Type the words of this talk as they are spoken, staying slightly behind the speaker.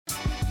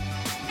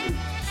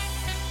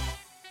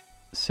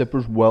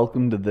Sippers,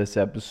 welcome to this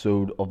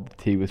episode of the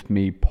Tea With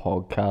Me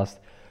podcast.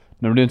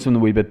 Now we're doing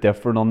something a wee bit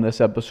different on this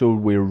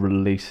episode. We're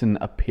releasing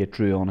a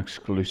Patreon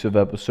exclusive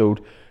episode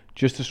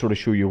just to sort of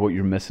show you what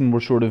you're missing. We're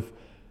sort of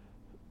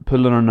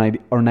pulling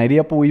our nightie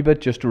up a wee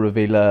bit just to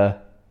reveal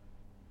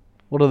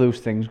what are those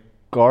things?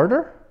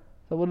 Garter?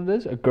 Is that what it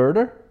is? A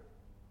girder?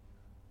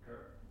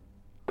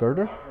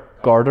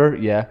 Garter,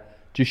 yeah.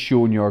 Just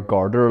showing your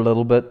garter a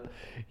little bit,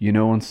 you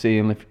know, and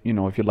seeing if you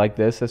like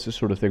this. That's the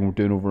sort of thing we're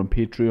doing over on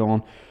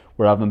Patreon.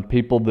 We're having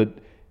people that,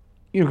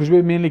 because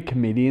we're mainly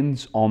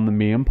comedians on the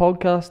main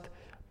podcast,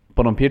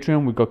 but on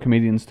Patreon we've got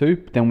comedians too.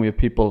 But then we have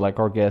people like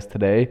our guest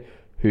today,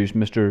 who's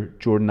Mr.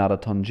 Jordan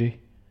Adetunji,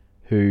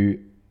 who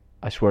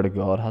I swear to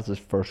God has his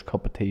first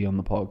cup of tea on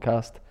the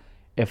podcast.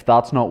 If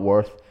that's not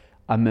worth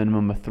a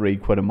minimum of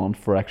 £3 a month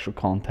for extra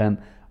content,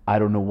 I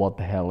don't know what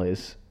the hell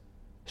is.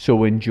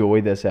 So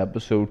enjoy this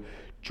episode.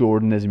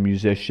 Jordan is a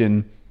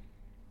musician,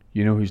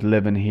 who's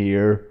living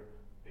here,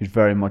 who's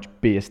very much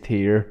based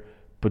here,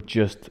 but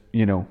just,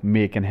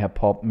 making hip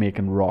hop,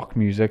 making rock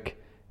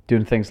music,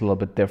 doing things a little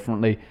bit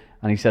differently.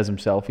 And he says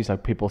himself, he's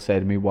like, people say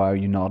to me, why are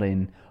you not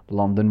in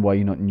London? Why are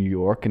you not in New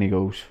York? And he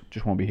goes,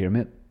 just want to be here,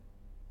 mate.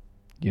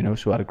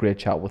 So I had a great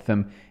chat with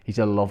him. He's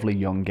a lovely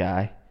young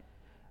guy.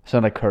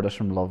 Sound like Curtis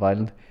from Love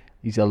Island.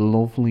 He's a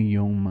lovely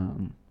young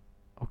man.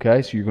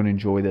 Okay, so you're going to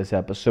enjoy this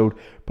episode.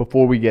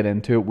 Before we get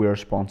into it, we are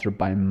sponsored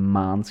by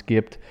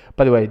Manscaped.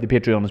 By the way, the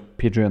Patreon is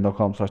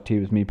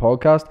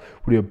patreon.com/teawithmepodcast.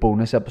 We do a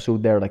bonus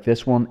episode there like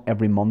this one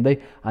every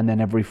Monday. And then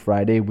every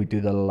Friday, we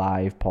do the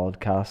live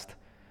podcast.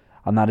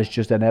 And that is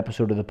just an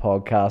episode of the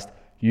podcast.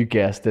 You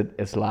guessed it,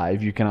 it's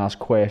live. You can ask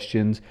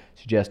questions,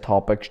 suggest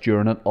topics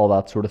during it, all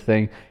that sort of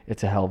thing.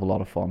 It's a hell of a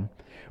lot of fun.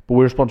 But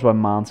we're sponsored by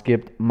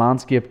Manscaped.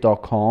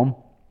 Manscaped.com.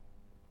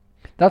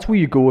 That's where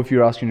you go if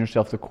you're asking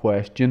yourself the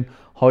question,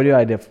 how do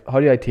I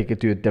take it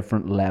to a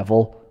different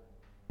level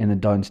in the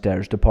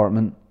downstairs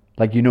department?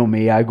 Like,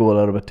 me, I go a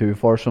little bit too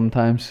far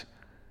sometimes.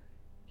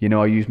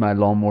 I use my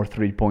Lawnmower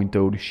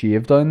 3.0 to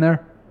shave down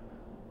there.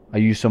 I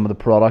use some of the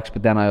products,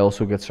 but then I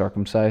also get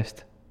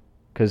circumcised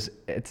because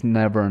it's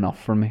never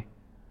enough for me.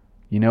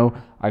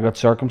 I got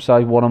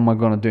circumcised. What am I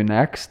going to do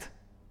next?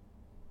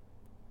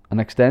 An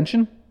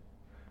extension?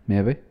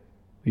 Maybe.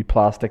 A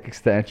plastic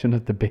extension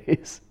at the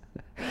base.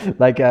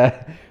 like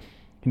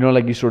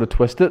you sort of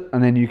twist it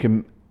and then you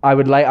can. I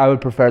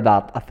would prefer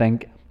that. I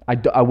think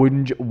I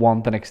wouldn't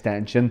want an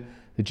extension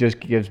that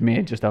just gives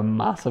me just a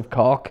massive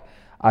cock.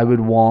 I would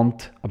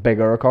want a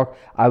bigger cock.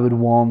 I would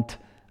want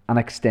an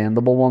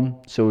extendable one,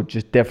 so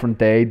just different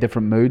day,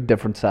 different mood,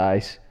 different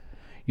size.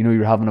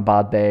 You're having a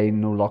bad day,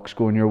 no luck's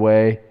going your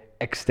way,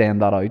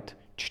 extend that out,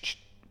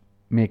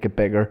 make it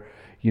bigger.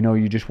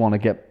 You just want to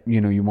get,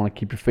 you want to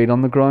keep your feet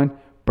on the ground.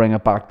 Bring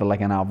it back to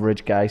like an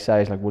average guy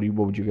size. Like what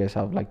would you guys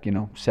have? Like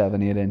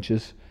 7-8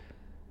 inches.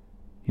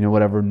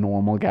 Whatever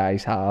normal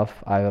guys have.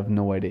 I have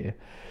no idea.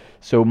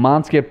 So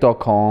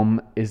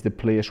Manscaped.com is the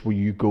place where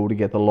you go to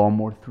get the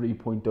Lawnmower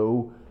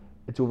 3.0.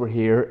 It's over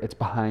here. It's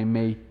behind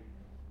me.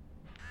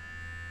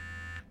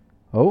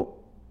 Oh,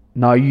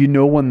 now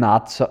when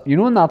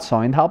that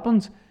sound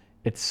happens,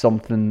 it's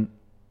something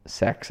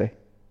sexy.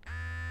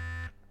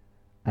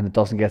 And it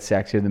doesn't get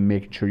sexier than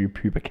making sure your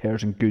pubic hair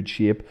is in good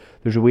shape.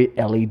 There's a wee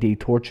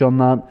LED torch on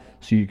that,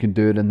 so you can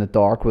do it in the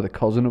dark with a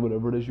cousin or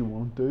whatever it is you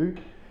want to do.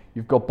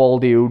 You've got ball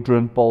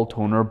deodorant, ball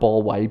toner,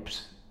 ball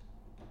wipes.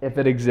 If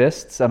it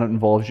exists and it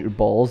involves your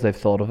balls, they've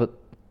thought of it.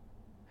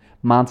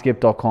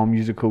 Manscaped.com,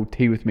 use the code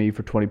TEAWITHME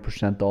for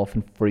 20% off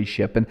and free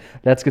shipping.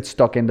 Let's get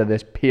stuck into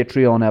this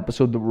Patreon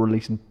episode that we're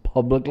releasing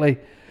publicly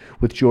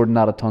with Jordan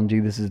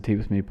Adetunji. This is a Tea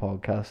With Me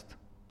podcast.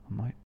 I'm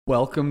out.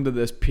 Welcome to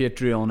this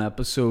Patreon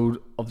episode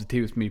of the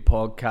Tea With Me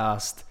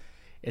podcast.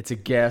 It's a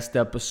guest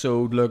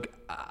episode. Look,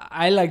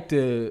 I like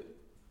to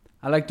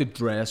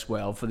dress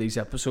well for these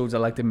episodes. I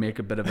like to make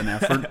a bit of an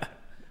effort.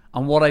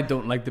 And what I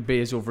don't like to be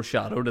is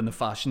overshadowed in the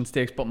fashion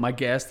stakes. But my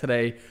guest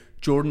today,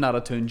 Jordan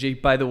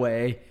Adetunji, by the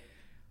way,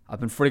 I've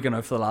been freaking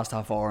out for the last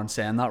half hour and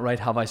saying that right.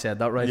 Have I said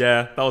that right?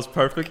 Yeah, that was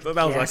perfect. That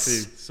was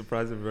actually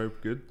surprisingly very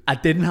good. I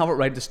didn't have it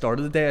right at the start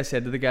of the day. I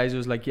said to the guys, I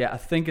was like, yeah, I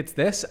think it's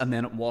this. And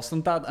then it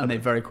wasn't that. And they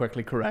very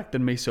quickly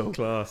corrected me. So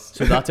class.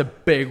 So that's a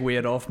big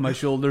weight off my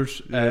shoulders.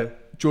 Yeah.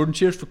 Jordan,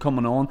 cheers for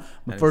coming on.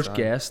 My first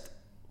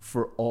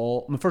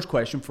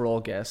question for all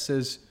guests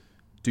is,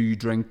 do you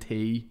drink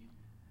tea?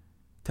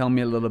 Tell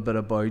me a little bit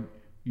about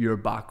your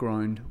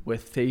background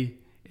with tea.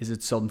 Is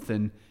it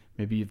something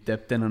maybe you've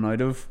dipped in and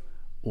out of?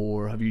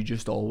 Or have you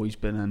just always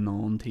been a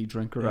non-tea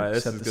drinker? Right,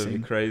 this is going to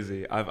be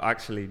crazy. I've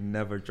actually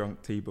never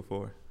drunk tea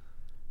before.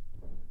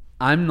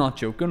 I'm not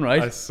joking,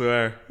 right? I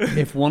swear.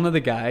 If one of the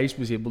guys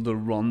was able to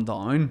run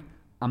down,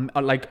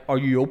 are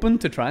you open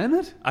to trying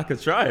it? I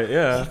could try it,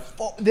 yeah.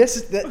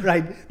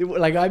 Right.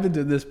 Like, I've been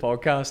doing this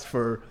podcast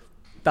for,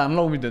 Dan,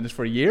 long we've been doing this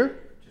for a year?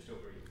 Just over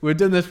a year. We're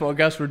doing this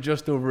podcast for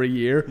just over a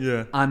year.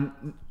 Yeah.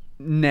 And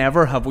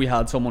never have we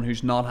had someone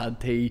who's not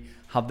had tea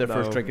have their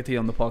first drink of tea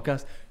on the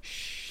podcast.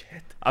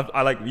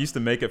 I used to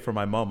make it for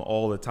my mum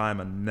all the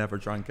time and never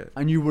drank it.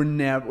 And you were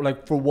never,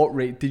 for what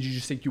rate? Did you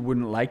just think you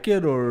wouldn't like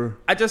it, or?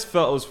 I just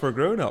felt it was for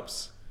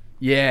grown-ups.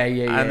 Yeah,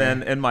 yeah. And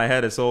then in my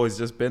head, it's always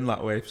just been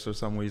that way for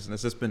some reason.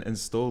 It's just been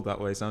installed that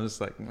way. So I'm just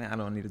like, man, I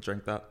don't need to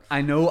drink that.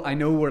 I know.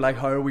 We're like,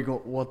 how are we going?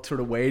 What sort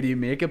of way do you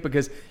make it?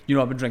 Because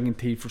I've been drinking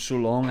tea for so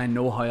long. I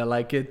know how I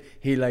like it.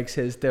 He likes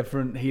his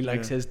different. He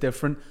likes his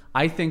different.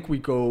 I think we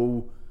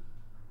go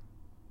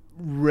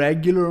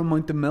regular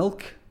amount of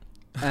milk.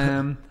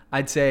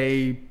 I'd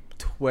say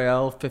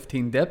 12,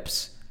 15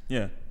 dips.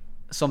 Yeah,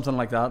 something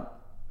like that.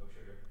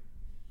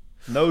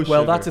 No sugar.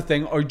 Well, that's the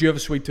thing. Or do you have a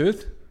sweet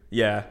tooth?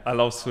 Yeah, I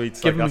love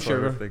sweets. Give like, him a that's what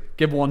sugar. everything.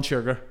 Give one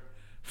sugar.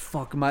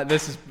 Fuck, man.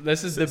 This is the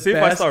best. See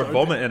if I start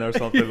vomiting or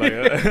something like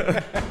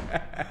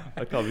that.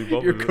 I can't be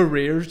vomiting. Your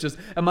career's just...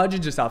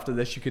 Imagine just after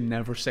this you could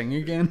never sing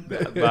again.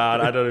 Man,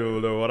 I don't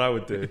even know what I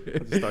would do.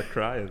 I'd just start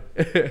crying.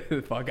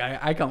 Fuck,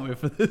 I can't wait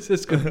for this.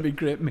 It's going to be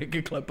great. Make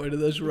a clip out of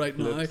this right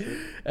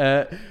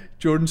now.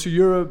 Jordan, so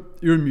you're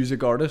a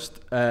music artist.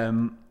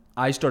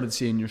 I started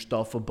seeing your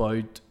stuff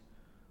about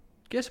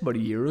a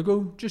year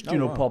ago. Just,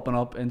 wow. Popping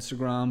up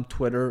Instagram,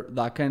 Twitter,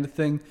 that kind of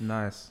thing.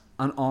 Nice.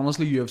 And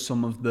honestly, you have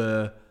some of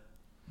the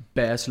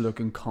best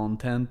looking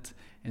content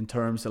in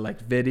terms of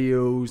like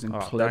videos and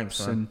clips thanks,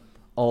 and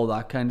all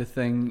that kind of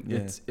thing.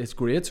 Yeah. It's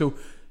great. So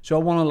I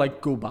want to like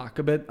go back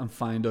a bit and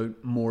find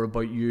out more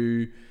about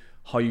you,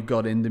 how you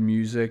got into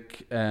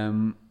music.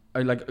 You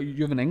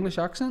have an English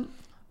accent?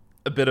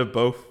 A bit of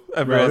both.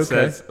 Everyone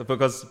says,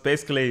 because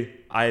basically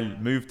I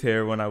moved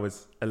here when I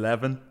was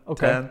 11,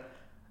 10.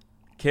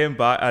 Came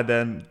back and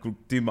then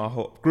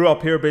grew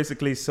up here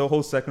basically, so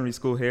whole secondary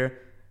school here.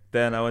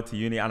 Then I went to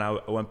uni and I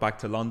went back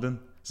to London.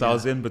 So I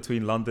was in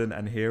between London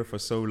and here for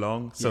so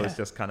long. So it's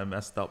just kind of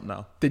messed up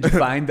now. Did you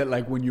find that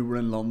like when you were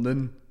in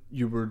London,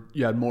 you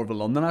had more of a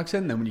London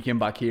accent, and then when you came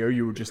back here,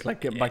 you were just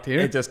like getting back to here?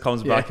 It just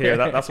comes back here.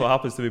 That's what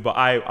happens to me. But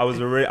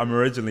I'm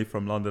originally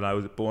from London. I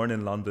was born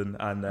in London,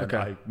 and then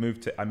I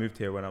moved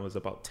here when I was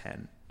about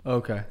 10.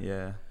 Okay.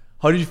 Yeah.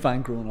 How did you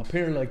find growing up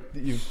here? Like,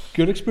 you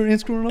good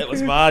experience growing up here? It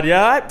was mad,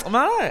 yeah.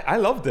 I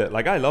loved it.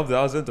 Like, I loved it.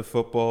 I was into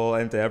football,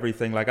 into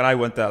everything. Like, and I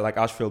went to like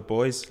Ashfield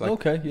Boys.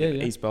 Like,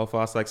 East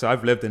Belfast. Like, so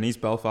I've lived in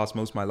East Belfast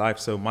most of my life.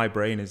 So my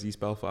brain is East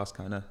Belfast,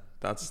 kind of.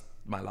 That's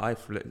my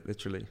life,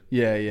 literally.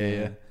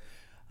 Yeah.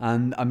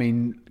 And I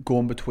mean,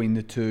 going between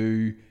the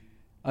two,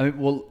 I mean,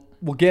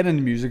 we'll get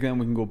into music and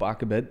we can go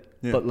back a bit.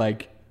 Yeah. But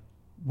like,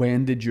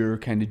 when did your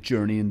kind of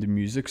journey into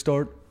music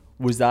start?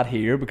 Was that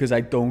here? Because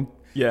I don't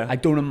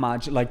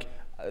imagine, like,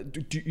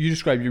 do you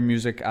describe your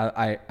music,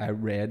 I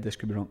read, this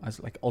could be wrong, as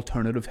like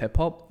alternative hip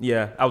hop?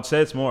 Yeah, I would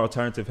say it's more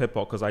alternative hip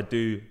hop because I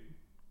do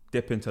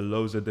dip into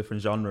loads of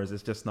different genres.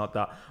 It's just not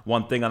that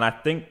one thing. And I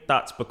think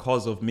that's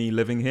because of me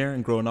living here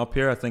and growing up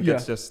here. I think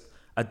it's just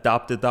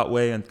adapted that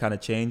way and kind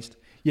of changed.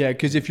 Yeah,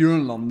 because if you're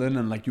in London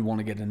and like you want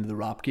to get into the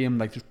rap game,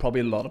 like there's probably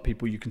a lot of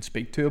people you can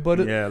speak to about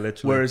it. Yeah,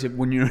 literally. Whereas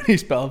when you're in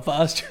East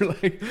Belfast, you're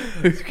like,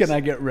 who can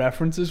I get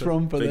references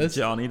from for Big this?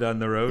 Johnny down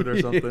the road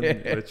or something,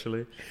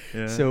 literally.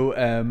 Yeah.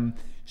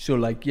 So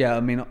like, yeah,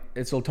 I mean,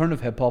 it's alternative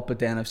hip hop, but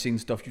then I've seen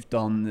stuff you've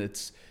done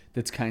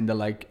that's kind of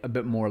like a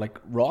bit more like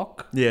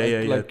rock.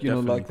 Yeah, like you know,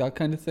 like that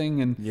kind of thing.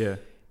 And yeah,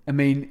 I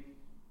mean,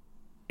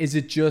 is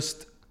it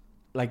just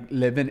like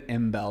living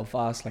in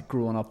Belfast, like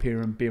growing up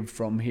here and being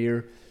from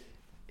here?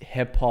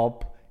 Hip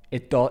hop,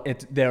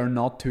 there are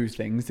not two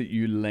things that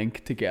you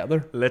link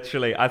together.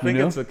 Literally, I think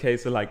it's a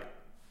case of like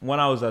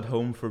when I was at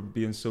home for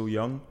being so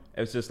young,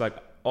 it was just like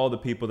all the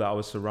people that I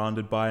was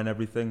surrounded by and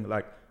everything.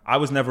 Like I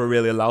was never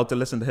really allowed to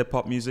listen to hip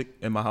hop music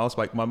in my house.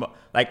 Like my mom,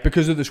 like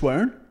because of the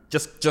swearing.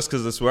 Just because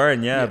of the swearing,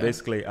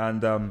 basically.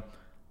 And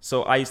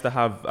so I used to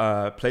have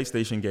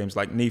PlayStation games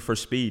like Need for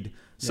Speed.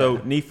 So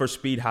Need for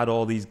Speed had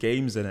all these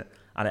games in it,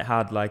 and it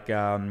had like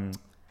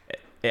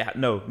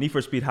Need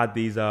for Speed had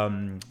these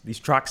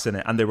tracks in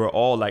it, and they were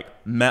all like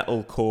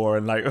metalcore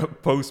and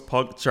like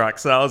post-punk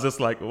tracks. So I was just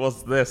like,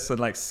 what's this? And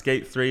like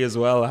Skate 3 as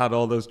well had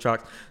all those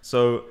tracks.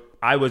 So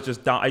I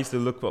used to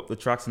look up the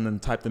tracks and then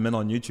type them in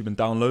on YouTube and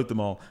download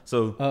them all.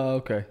 So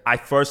I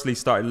firstly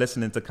started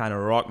listening to kind of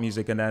rock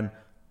music, and then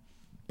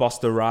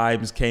Busta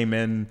Rhymes came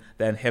in,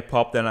 then hip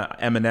hop, then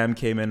Eminem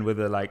came in with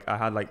I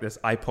had like this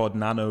iPod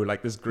Nano,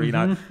 like this green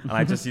and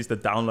I just used to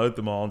download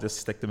them all and just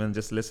stick them in and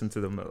just listen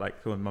to them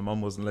like when my mum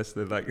wasn't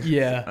listening,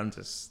 and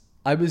just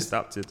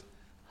adapted.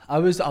 I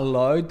was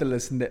allowed to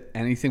listen to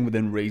anything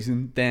within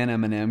reason. Then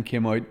Eminem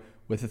came out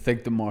with I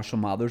think the Marshall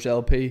Mathers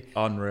LP.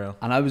 Unreal.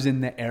 And I was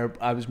in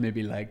I was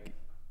maybe like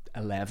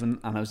 11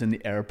 and I was in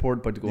the airport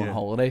about to go on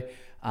holiday,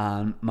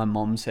 and my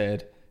mum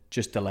said,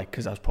 just to like,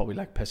 because I was probably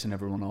like pissing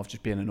everyone off,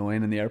 just being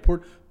annoying in the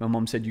airport. My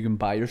mum said you can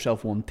buy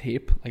yourself one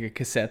tape, like a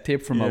cassette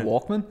tape from my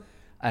Walkman.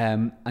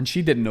 And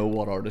she didn't know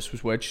what artist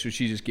was which, so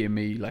she just gave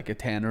me like a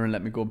tenner and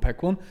let me go and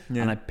pick one.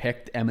 And I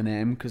picked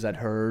Eminem because I'd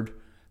heard,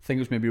 I think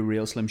it was maybe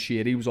Real Slim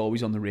Shady was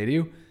always on the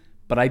radio,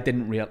 but I'd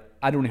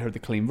only heard the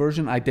clean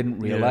version. I didn't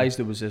realize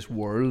there was this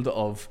world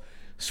of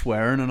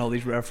swearing and all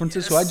these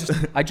references. So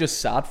I just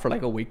sat for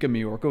like a week in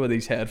Mallorca with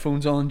these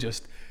headphones on,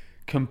 just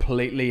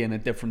completely in a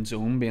different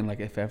zone, being like,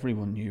 if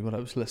everyone knew what I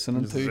was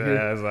listening to here.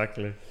 Yeah,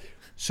 exactly.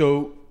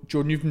 So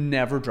Jordan, you've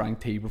never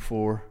drank tea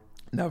before.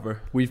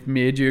 Never. We've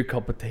made you a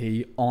cup of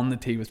tea on the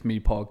Tea With Me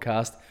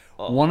podcast.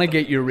 Want to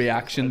get your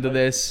reaction to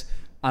this.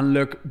 And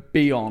look,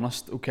 be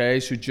honest, okay?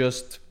 So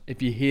just,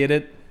 if you hate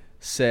it,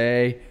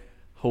 say,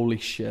 holy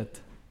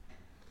shit.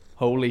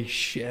 Holy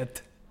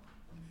shit.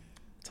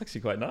 It's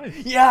actually quite nice.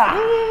 Yeah!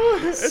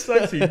 It's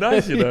actually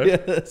nice, you know.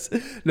 Yes.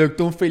 Look,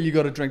 don't feel you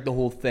got to drink the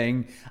whole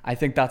thing. I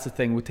think that's the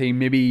thing with tea.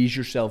 Maybe ease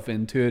yourself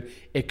into it.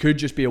 It could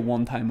just be a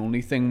one-time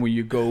only thing where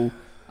you go,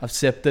 I've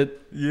sipped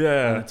it.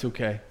 Yeah. And it's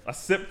okay. I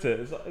sipped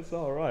it. It's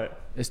all right.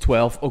 It's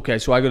 12. Okay,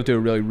 so I got to do a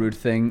really rude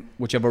thing,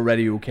 which I've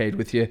already okayed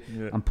with you,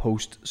 Yeah. and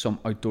post some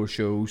outdoor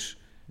shows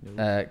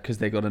because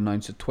they got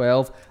announced at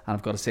 12. And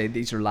I've got to say,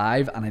 these are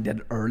live, and I did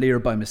it earlier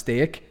by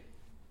mistake.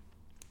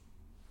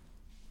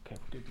 Okay,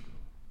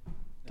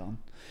 done.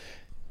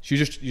 So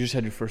you just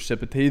had your first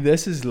sip of tea.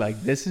 That's big.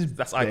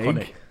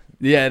 iconic.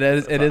 Yeah, it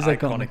is. It is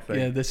iconic. thing.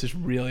 Yeah, this is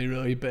really,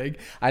 really big.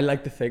 I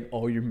like to think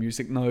all your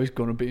music now is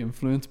going to be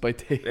influenced by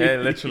tea. Yeah,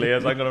 it literally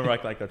is. I'm gonna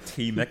write like a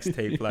tea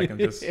mixtape, like, and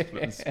just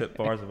spit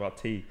bars about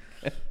tea.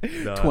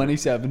 No,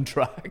 27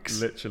 tracks.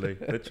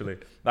 Literally.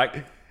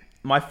 Like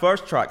my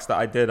first tracks that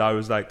I did, I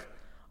was like,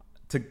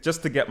 to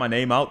get my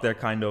name out there,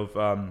 kind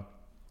of.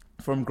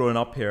 From growing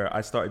up here,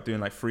 I started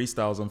doing like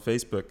freestyles on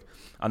Facebook,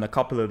 and a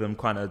couple of them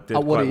kind of did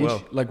At what quite age?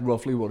 well. Like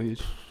roughly what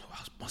age?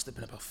 I must have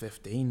been about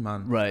 15,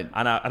 man. Right.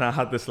 And I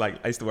had this, like,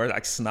 I used to wear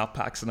like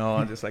snapbacks and all,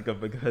 and just like a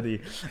big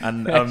hoodie.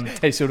 And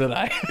Hey, so did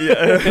I.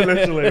 yeah,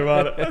 literally,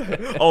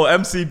 man. Oh,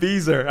 MC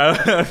Beezer.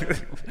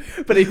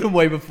 But even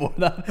way before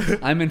that,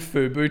 I'm in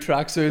FUBU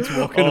tracksuits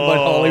walking about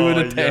Hollywood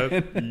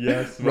at 10.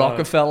 Yes, man.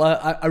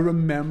 Rockefeller. I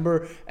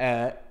remember,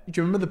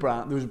 do you remember the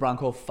brand? There was a brand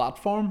called Fat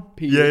Farm,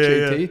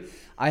 PHAT. Yeah.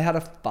 I had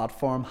a Fat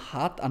Farm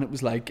hat, and it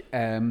was like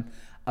a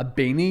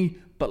beanie,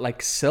 but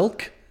like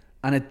silk.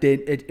 And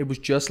it was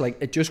just like,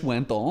 it just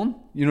went on.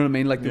 You know what I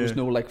mean? Like there was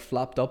no like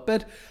flapped up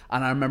bit.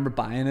 And I remember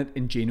buying it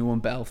in Gino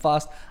and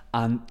Belfast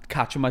and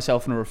catching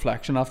myself in a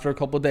reflection after a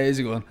couple of days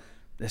and going,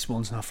 this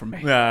one's not for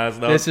me. Nah, it's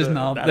not, this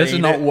is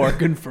not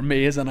working for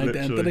me as an Literally.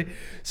 identity.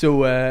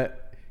 So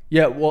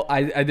yeah, well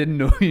I didn't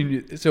know you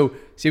knew. So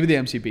see with the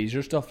MC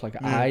Beezer stuff,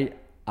 like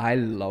I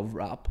love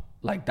rap.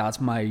 Like that's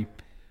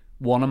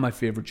one of my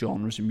favorite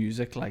genres of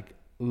music. Like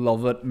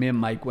love it. Me and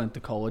Mike went to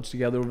college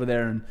together over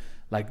there, and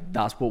like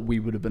that's what we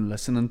would have been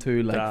listening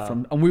to, like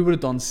and we would have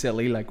done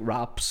silly like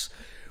raps,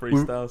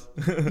 freestyles.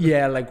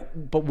 Yeah,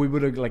 like, but we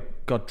would have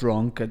like got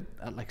drunk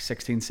at like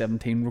 16,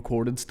 17,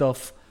 recorded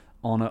stuff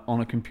on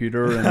a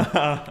computer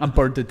and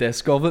burnt the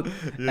disc of it.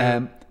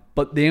 Yeah.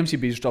 But the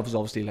MCB stuff is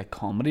obviously like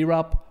comedy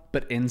rap,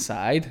 but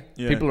inside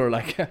people are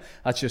like,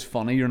 that's just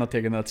funny. You're not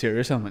taking that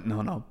serious. I'm like,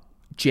 no.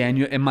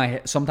 Genuine in my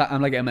head. Sometimes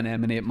I'm like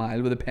Eminem in 8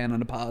 Mile with a pen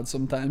and a pad.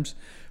 Sometimes.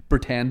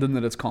 Pretending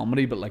that it's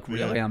comedy, but like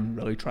really, I'm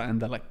really trying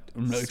to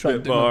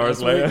Spit do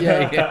bars, my best.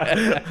 like.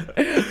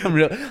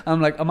 Yeah. I'm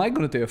like, am I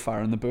going to do a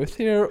fire in the booth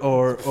here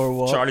or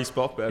what? Charlie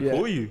Spot better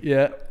call you.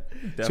 Yeah.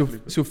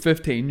 Definitely. So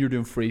 15, you're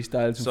doing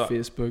freestyles on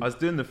Facebook. I was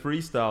doing the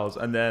freestyles,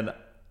 and then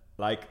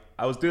like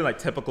I was doing like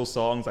typical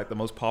songs, like the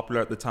most popular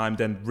at the time,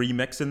 then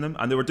remixing them,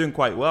 and they were doing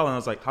quite well. And I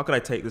was like, how could I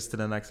take this to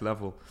the next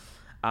level?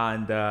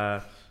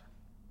 And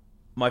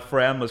my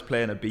friend was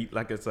playing a beat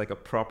like it's like a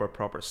proper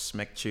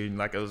smick tune,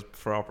 like it was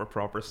proper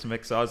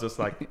smick. So I was just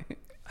like,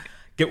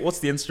 what's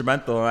the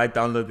instrumental? And I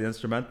downloaded the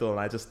instrumental and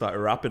I just started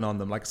rapping on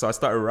them. Like, so I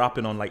started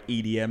rapping on like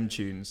EDM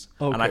tunes.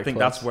 Okay, and I think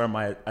class. that's where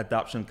my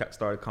adaptation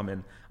started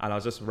coming. And I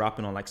was just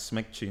rapping on like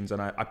smick tunes,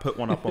 and I put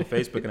one up on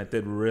Facebook and it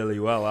did really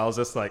well. I was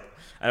just like,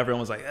 everyone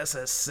was like, this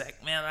is sick,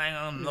 man. I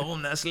don't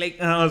know this. Like,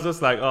 and I was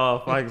just like,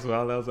 oh, thanks,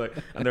 man. I was like,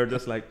 and they're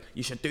just like,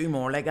 you should do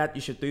more like that.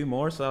 You should do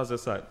more. So I was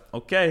just like,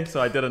 okay.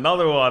 So I did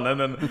another one, and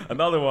then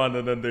another one,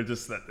 and then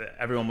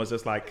everyone was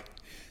just like,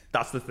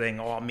 that's the thing.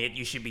 Oh, mate,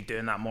 you should be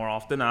doing that more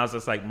often. I was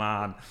just like,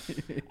 man,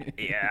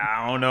 yeah,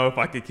 I don't know if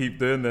I could keep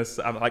doing this.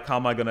 I'm like, how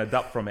am I going to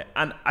adapt from it?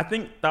 And I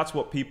think that's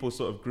what people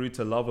sort of grew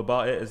to love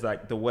about it, is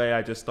like the way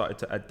I just started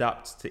to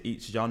adapt to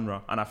each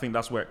genre. And I think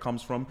that's where it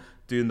comes from,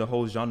 doing the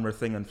whole genre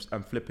thing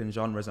and flipping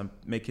genres and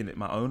making it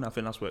my own. I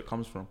think that's where it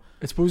comes from.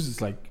 I suppose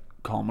it's like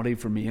comedy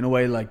for me in a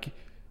way. Like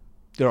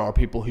there are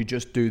people who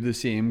just do the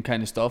same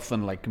kind of stuff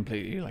and like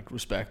completely like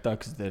respect that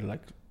because they're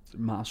like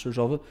masters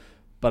of it.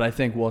 But I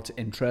think what's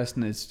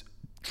interesting is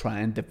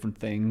trying different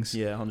things.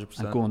 Yeah, 100%.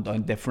 And going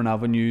down different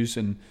avenues.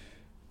 And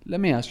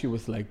let me ask you,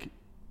 with like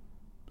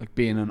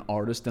being an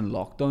artist in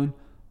lockdown,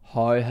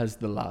 how has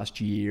the last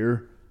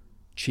year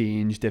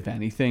changed, if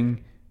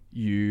anything,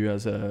 you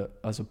as a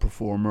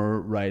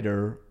performer,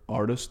 writer,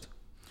 artist?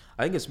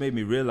 I think it's made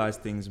me realize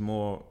things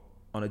more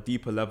on a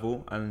deeper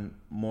level, and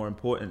more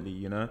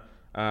importantly,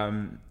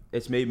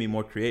 it's made me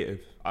more creative,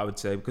 I would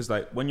say, because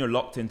like when you're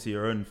locked into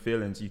your own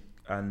feelings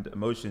and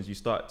emotions, you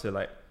start to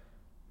like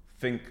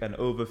think and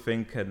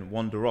overthink and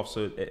wander off.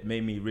 So it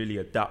made me really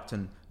adapt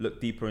and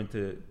look deeper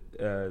into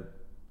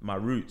my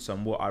roots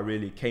and what I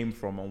really came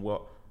from and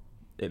what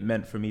it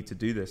meant for me to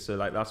do this. So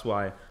like that's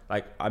why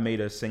like I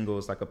made a single,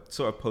 it's like a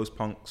sort of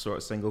post-punk sort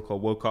of single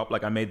called Woke Up.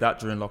 Like I made that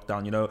during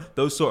lockdown.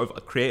 Those sort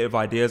of creative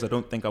ideas I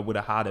don't think I would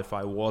have had if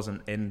I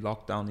wasn't in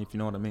lockdown, if you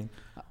know what I mean.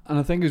 And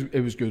I think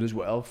it was good as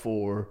well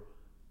for,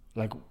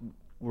 like,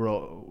 we're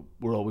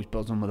always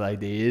buzzing with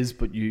ideas,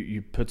 but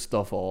you put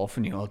stuff off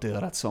and I'll do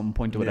that at some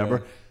point or whatever.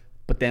 Yeah.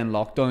 But then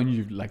lockdown,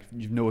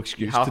 you've no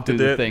excuse have to to do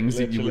do the it, things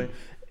that you literally.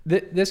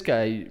 would. This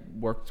guy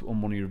worked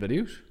on one of your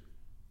videos.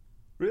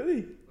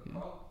 Really?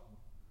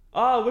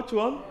 Ah, which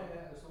one? Yeah,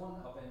 it was the one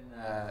up in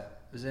it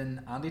was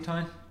in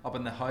Andytown, up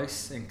in the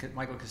house in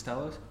Michael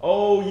Costello's.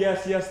 Oh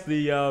yes,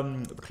 the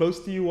close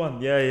to you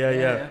one. Yeah.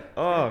 Yeah.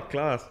 Oh,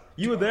 class.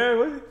 You were there,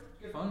 were you?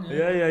 Good fun,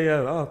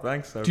 Yeah. Oh,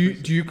 thanks. I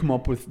appreciate Do you come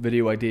up with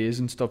video ideas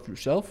and stuff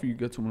yourself, or you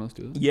get someone else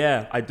to do that?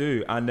 Yeah, I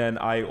do, and then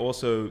I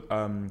also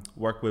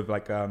work with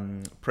like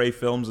Prey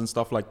Films and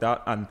stuff like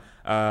that, and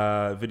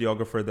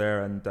videographer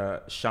there, and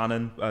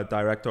Shannon,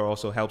 director,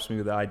 also helps me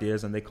with the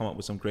ideas, and they come up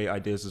with some great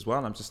ideas as well.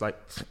 And I'm just like,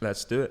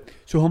 let's do it.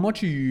 So how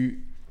much are you?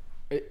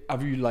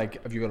 Have you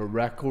got a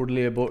record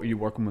label? Are you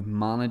working with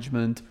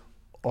management?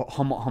 Or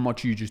how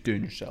much are you just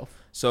doing yourself?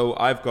 So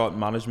I've got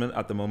management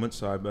at the moment,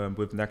 so I'm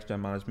with Next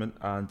Gen Management,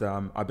 and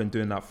I've been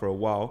doing that for a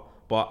while.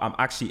 But I'm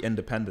actually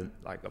independent.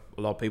 Like a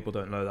lot of people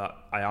don't know that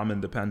I am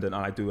independent,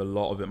 and I do a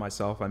lot of it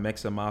myself. I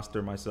mix and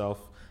master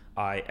myself.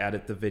 I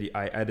edit the video.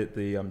 I edit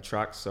the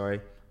tracks.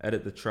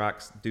 Edit the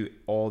tracks. Do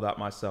all that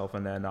myself,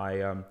 and then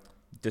I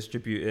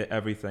distribute it,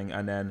 everything,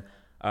 and then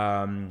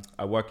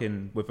I work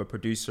in with a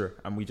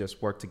producer, and we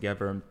just work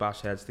together and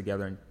bash heads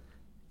together and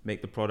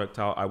make the product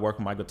out. I work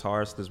with my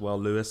guitarist as well,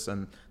 Lewis,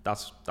 and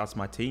that's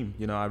my team.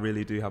 I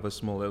really do have a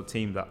small little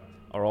team that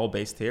are all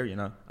based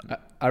here.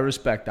 I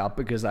respect that,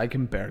 because I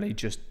can barely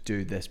just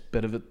do this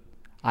bit of it.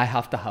 I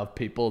have to have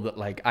people that,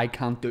 like, I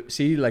can't do.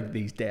 See, like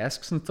these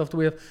desks and stuff that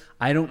we have,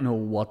 I don't know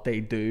what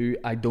they do.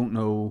 I don't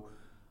know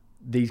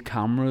these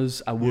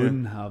cameras. I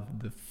wouldn't have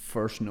the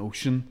first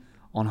notion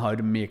on how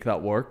to make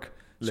that work.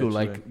 Literally. So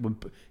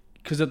like,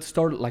 because at the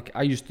start, like,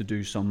 I used to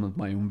do some of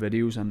my own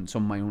videos and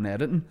some of my own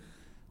editing,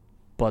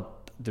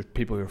 but there's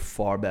people who are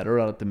far better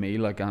at it than me.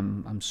 Like,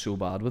 I'm so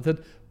bad with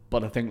it.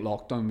 But I think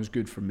lockdown was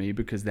good for me,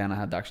 because then I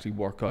had to actually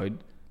work out,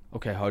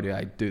 okay, how do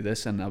I do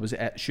this? And I was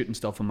shooting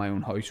stuff in my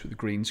own house with a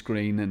green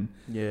screen. And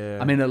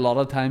I mean, a lot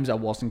of times I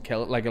wasn't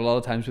killing. Like, a lot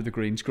of times with the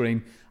green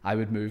screen, I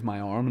would move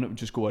my arm and it would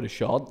just go out of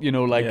shot.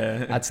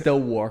 I'd still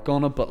work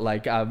on it, but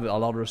like, I have a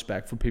lot of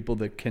respect for people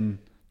that can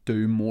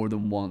do more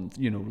than one.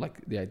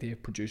 Like the idea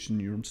of producing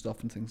your own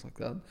stuff and things like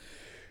that.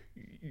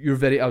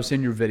 I was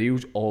saying your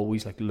videos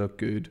always like look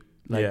good.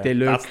 Like, they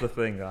look. That's the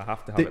thing. I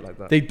have to have it like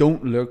that. They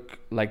don't look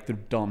like they're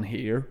done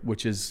here,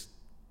 which is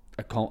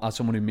as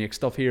someone who makes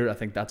stuff here, I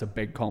think that's a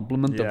big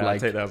compliment. Yeah, of like, I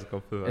take that as a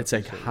compliment. It's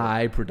like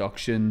high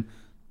production.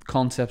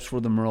 Concepts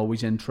for them are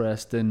always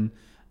interesting.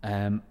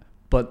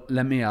 But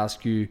let me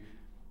ask you,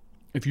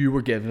 if you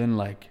were given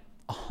like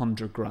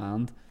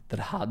 $100,000 that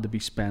had to be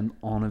spent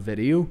on a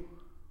video,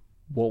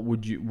 what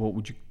would you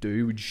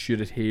do? Would you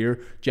shoot it here?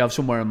 Do you have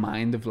somewhere in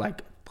mind of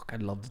like, fuck,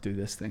 I'd love to do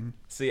this thing?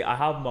 See, I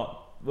have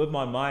with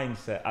my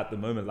mindset at the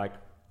moment, like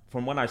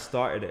from when I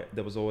started it,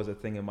 there was always a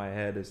thing in my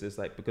head is this,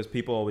 like, because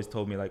people always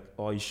told me like,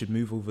 oh, you should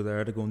move over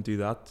there to go and do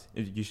that.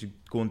 You should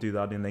go and do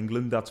that in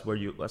England. That's where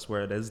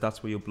it is.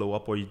 That's where you'll blow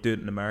up, or you do it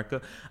in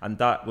America. And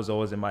that was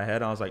always in my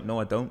head. I was like, no,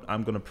 I don't.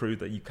 I'm going to prove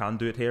that you can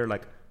do it here.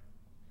 Like,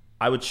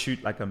 I would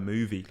shoot like a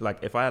movie. Like,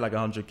 if I had like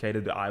 100K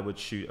to do, I would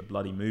shoot a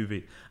bloody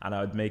movie, and I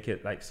would make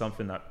it like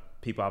something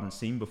that people haven't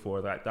seen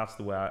before. That's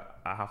the way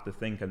I have to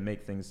think and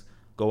make things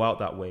go out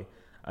that way.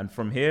 And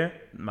from here,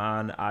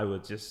 man, I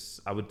would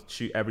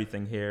shoot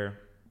everything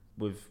here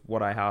with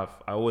what I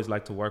have. I always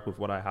like to work with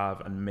what I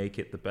have and make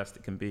it the best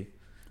it can be.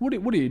 What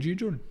age are you,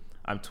 Jordan?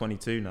 I'm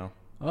 22 now.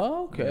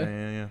 Oh,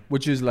 okay. Yeah.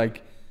 Which is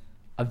like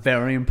a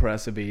very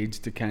impressive age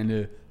to kind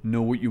of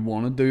know what you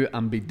want to do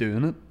and be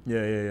doing it.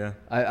 Yeah.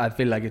 I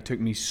feel like it took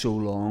me so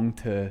long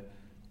to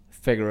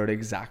figure out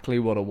exactly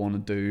what I want to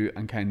do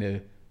and kind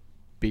of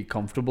be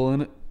comfortable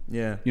in it.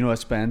 Yeah.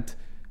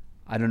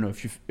 I don't know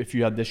if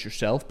you had this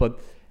yourself, but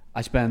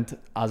I spent,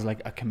 as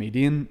like a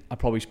comedian, I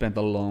probably spent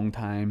a long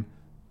time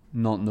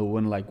not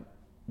knowing like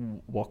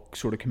what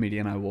sort of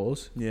comedian I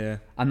was. Yeah.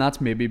 And that's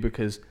maybe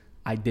because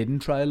I didn't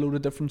try a load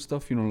of different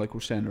stuff, like we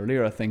were saying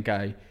earlier. I think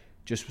I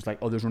just was like,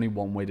 oh, there's only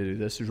one way to do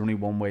this. There's only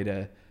one way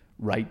to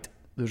write.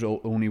 There's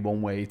only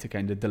one way to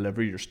kind of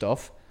deliver your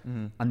stuff.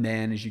 Mm-hmm. And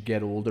then as you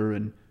get older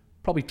and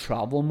probably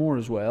travel more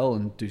as well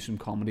and do some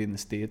comedy in the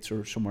States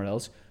or somewhere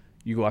else,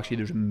 you go, actually,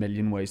 there's a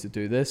million ways to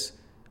do this.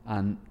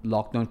 And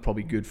lockdown's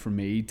probably good for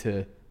me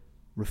to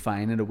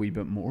refine it a wee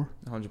bit more.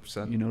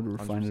 100%. To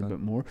refine 100%. it a bit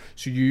more.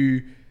 So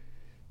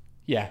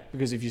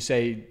because if you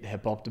say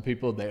hip hop to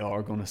people, they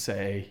are going to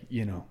say,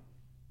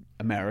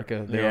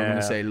 America. They are going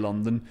to say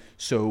London.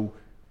 So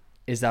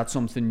is that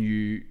something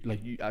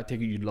I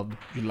take it you'd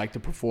like to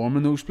perform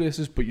in those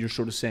places, but you're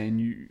sort of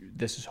saying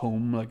this is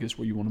home, like this is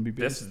where you want to be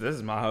based? This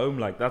is my home.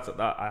 Like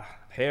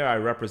here I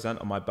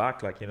represent on my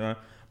back,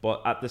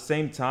 but at the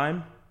same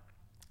time,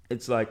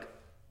 it's like,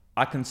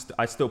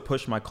 I still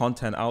push my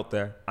content out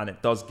there, and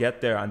it does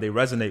get there, and they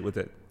resonate with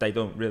it. They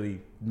don't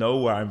really know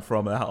where I'm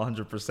from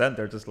 100%.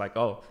 They're just like,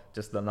 oh,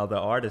 just another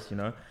artist,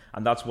 And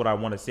that's what I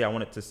want to see. I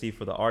want it to see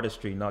for the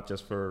artistry, not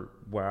just for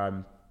where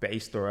I'm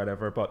based or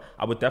whatever, but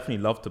I would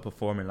definitely love to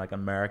perform in like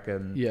America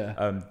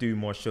and do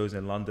more shows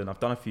in London.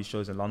 I've done a few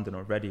shows in London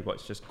already, but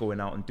it's just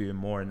going out and doing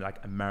more in like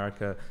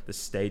America, the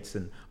States,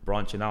 and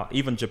branching out.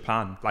 Even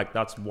Japan, like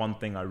that's one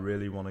thing I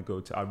really want to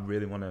go to. I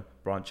really want to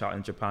branch out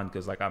in Japan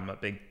because like I'm a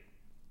big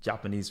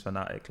Japanese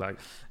fanatic. Like,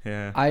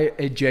 yeah. I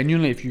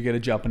genuinely, if you get a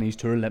Japanese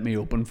tour, let me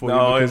open for you.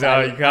 No, because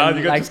you can't.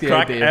 You can like just the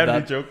crack idea every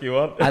that- joke you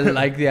want. I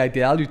like the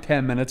idea. I'll do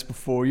 10 minutes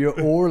before you,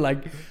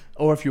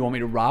 or if you want me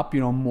to rap,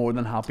 I'm more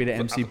than happy to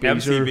MC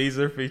Beezer.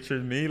 Beezer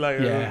featured me, like,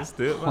 Yeah, let's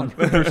do it, man.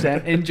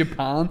 100% in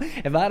Japan.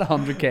 If I had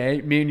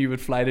 100k, me and you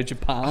would fly to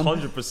Japan.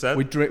 100%.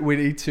 We'd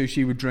eat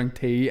sushi, we'd drink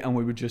tea, and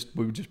we would just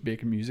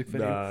make a music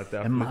video. Nah,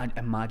 definitely.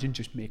 Imagine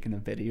just making a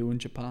video in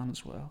Japan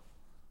as well.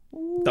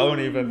 Don't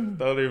even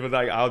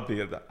like.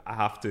 I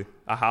have to.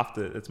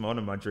 It's one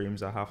of my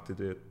dreams. I have to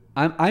do it.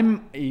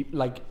 I'm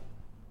like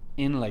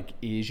in like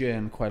Asia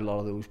and quite a lot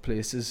of those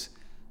places,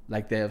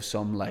 like they have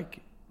some like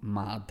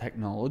mad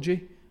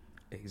technology.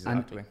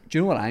 Exactly. And do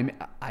you know what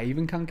I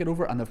even can't get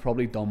over? And they've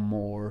probably done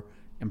more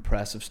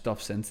impressive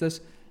stuff since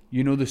this.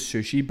 You know the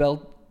sushi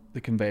belt,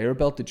 the conveyor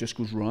belt that just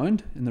goes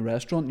round in the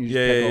restaurant. You just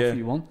pick off what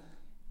you want.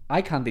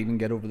 I can't even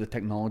get over the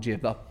technology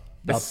of that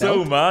It's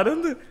belt. so mad,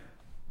 isn't it?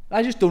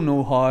 I just don't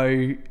know how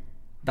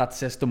that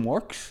system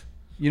works.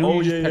 You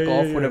know, you just pick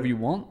off whatever you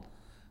want.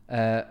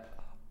 That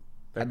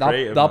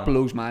creative, man.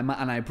 blows my mind,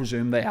 and I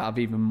presume they have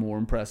even more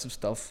impressive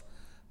stuff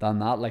than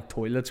that, like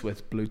toilets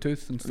with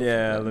Bluetooth and stuff.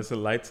 Yeah, like there's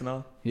lights and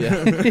all. yeah.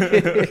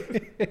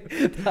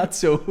 That's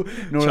so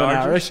Northern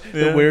Chargers, Irish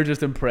yeah. that we're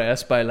just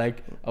impressed by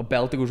like a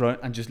belt that goes around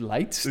and just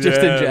lights, just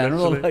in Yeah,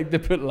 general. literally. Like they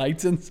put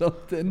lights in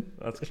something.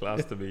 That's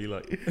class to me,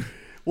 like.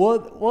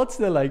 What's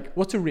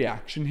a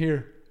reaction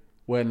here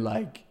when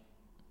like,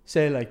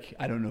 say like,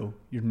 I don't know,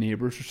 your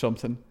neighbours or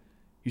something,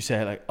 you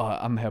say like, oh,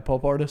 I'm a hip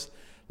hop artist.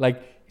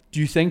 Like, do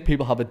you think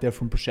people have a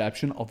different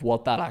perception of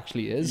what that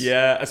actually is?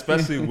 Yeah,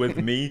 especially with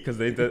me, because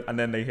they did, and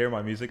then they hear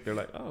my music, they're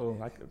like, oh,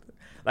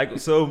 like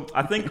so.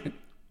 I think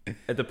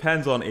it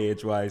depends on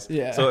age wise.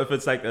 Yeah. So if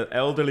it's like an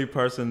elderly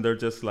person, they're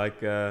just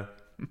like,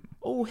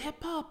 oh,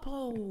 hip hop.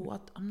 Oh,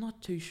 what? I'm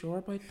not too sure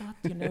about that.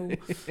 You know,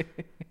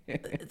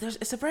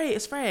 it's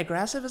very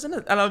aggressive, isn't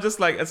it? And I'm just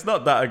like, it's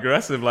not that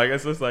aggressive. Like,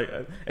 it's just like,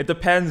 it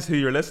depends who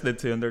you're listening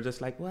to, and they're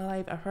just like, well,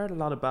 I've heard a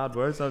lot of bad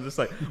words. And I'm just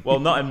like, well,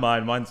 not in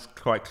mine. Mine's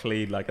quite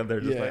clean. Like, and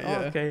they're just like,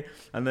 oh, okay.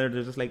 And they're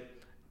just like,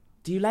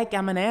 do you like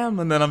Eminem?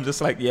 And then I'm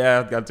just like,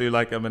 yeah, I do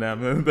like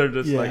Eminem. And they're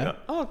just like,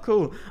 oh,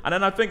 cool. And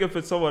then I think if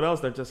it's someone else,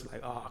 they're just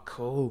like, oh,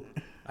 cool.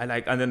 And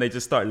then they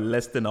just start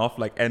listing off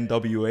like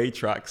NWA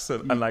tracks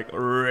and like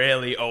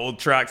really old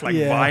tracks, like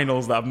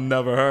vinyls that I've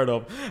never heard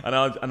of. And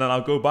then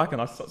I'll go back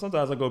and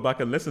sometimes I'll go back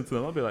and listen to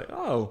them. I'll be like,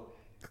 oh,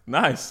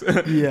 nice.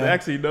 They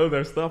actually know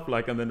their stuff.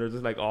 Like, and then they're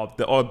just like, oh,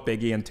 the odd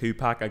Biggie and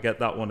Tupac. I get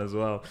that one as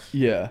well.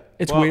 Yeah,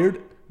 it's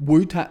weird.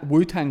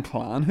 Wu-Tang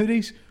Clan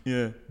hoodies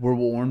were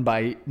worn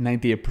by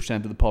 98%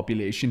 of the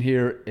population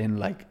here in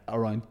like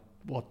around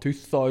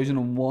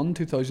 2001,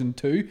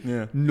 2002.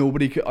 Yeah.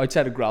 Nobody could,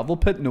 outside of Gravel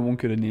Pit, no one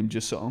could have named your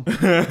song.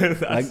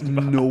 Like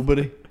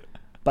nobody.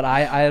 But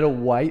I had a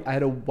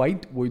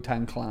white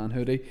Wu-Tang Clan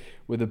hoodie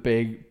with a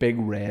big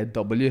red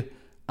W.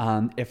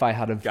 And if I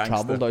had have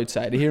travelled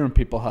outside of here and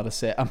people had a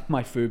say,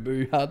 my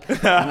FUBU had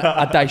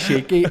a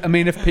daishiki. I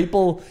mean, if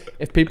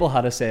people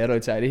had a say it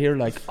outside of here,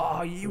 like,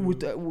 oh,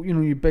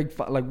 you big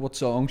fat, like, what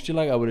songs do you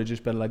like? I would have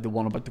just been like the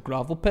one about the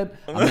Gravel Pit,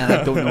 and then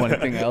I don't know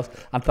anything else.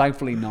 And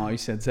thankfully now,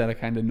 since then, I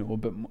kind of know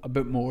a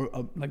bit more,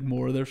 like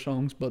more of their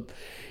songs. But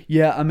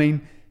yeah, I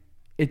mean,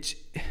 it's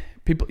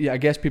people. Yeah, I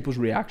guess people's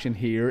reaction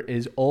here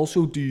is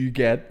also, do you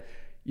get,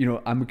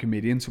 I'm a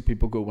comedian, so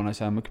people go, when I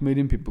say I'm a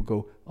comedian, people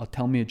go, oh,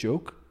 tell me a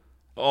joke.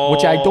 Oh,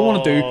 Which I don't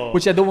want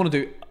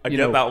to do. I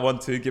get that one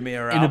too. Give me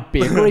a rap. In a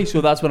bakery,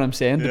 so that's what I'm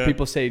saying. Do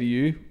people say to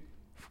you,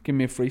 give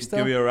me a freestyle?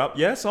 Give me a rap.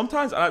 Yeah,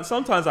 sometimes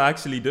I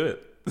actually do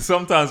it.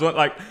 Sometimes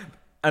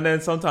and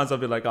then sometimes I'll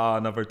be like,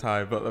 another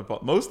time.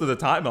 But most of the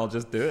time I'll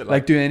just do it.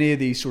 Like, do any of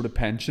these sort of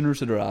pensioners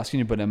that are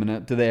asking you about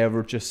Eminem, do they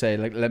ever just say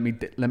like, let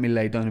me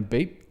lay down a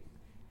beat?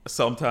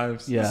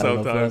 Sometimes. Yeah,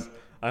 sometimes.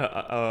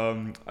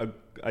 I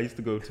used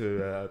to go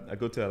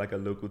to like a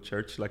local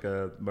church, like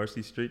a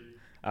Mercy Street.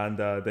 And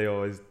they're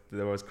always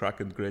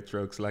cracking great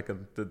jokes. Like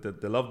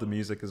they love the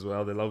music as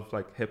well. They love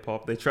like hip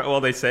hop. They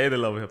say they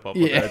love hip hop,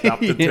 but they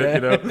adapted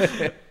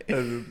to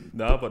it,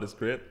 No, but it's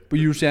great. But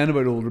you were saying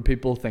about older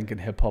people thinking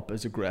hip hop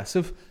is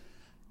aggressive.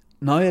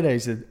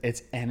 Nowadays,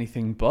 it's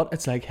anything but.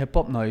 It's like hip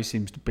hop now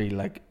seems to be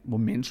like,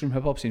 mainstream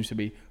hip hop seems to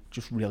be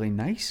just really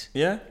nice.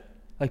 Yeah.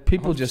 Like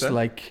people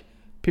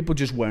 100%.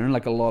 just wearing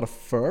like a lot of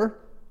fur.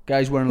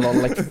 Guys wearing a lot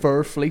of like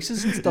fur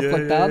fleeces and stuff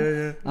like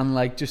that, and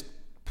like just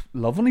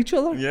loving each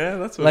other. Yeah,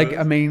 that's what like it is.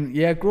 I mean,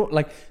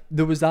 like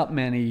there was that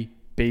many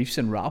beefs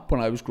in rap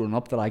when I was growing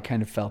up that I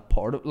kind of felt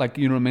part of. Like,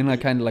 you know what I mean? I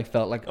kind of like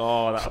felt like,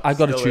 I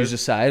got to choose a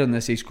side on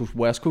this East Coast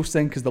West Coast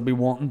thing because they'll be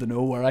wanting to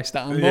know where I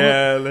stand.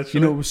 Yeah, on it.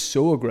 literally. It was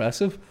so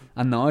aggressive,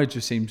 and now it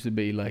just seems to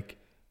be like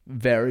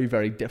very,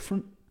 very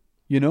different.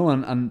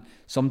 And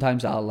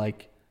sometimes I'll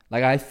like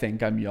I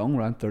think I'm young,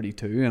 around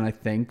 32, and I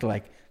think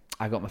like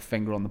I got my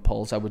finger on the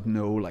pulse. I would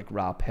know like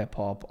rap, hip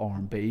hop,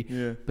 R&B.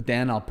 Yeah. But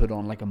then I'll put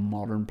on like a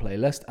modern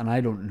playlist, and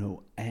I don't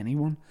know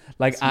anyone.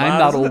 Like It's I'm mad,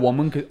 that isn't old it?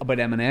 woman about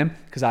Eminem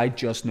because I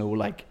just know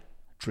like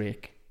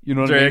Drake. You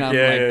know what Drake, I mean? I'm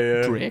yeah, like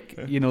yeah. Drake.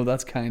 You know,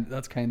 that's kind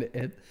of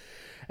it.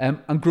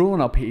 And growing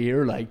up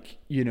here, like,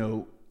 you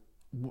know,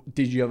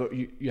 did you ever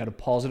you had a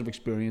positive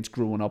experience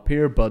growing up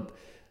here, but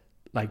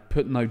like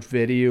putting out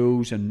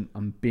videos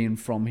and being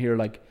from here,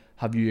 like,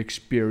 have you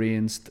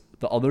experienced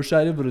the other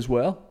side of it as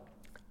well?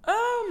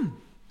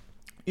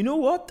 You know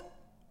what?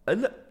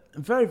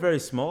 Very, very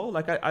small.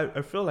 Like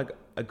I feel like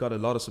I got a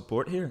lot of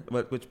support here,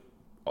 which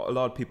a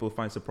lot of people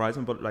find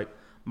surprising. But like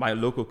my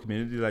local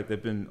community, like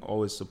they've been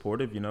always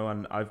supportive, you know.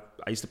 And I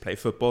used to play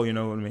football, you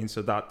know what I mean.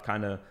 So that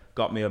kind of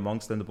got me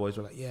amongst them. The boys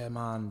were like, yeah,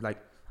 man, like.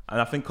 And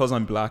I think because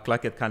I'm black,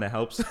 like it kind of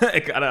helps.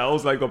 It kind of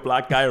always like a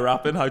black guy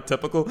rapping, how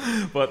typical.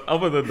 But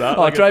other than that,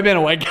 Oh, like try being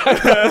a white guy.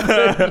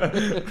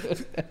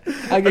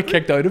 I get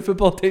kicked out of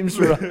football teams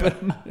for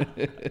rapping.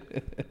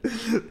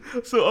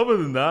 So other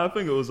than that, I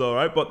think it was all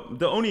right. But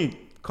the only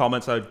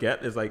comments I'd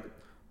get is like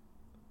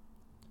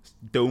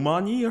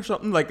Domani or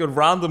something, like a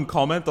random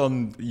comment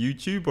on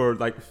YouTube or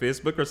like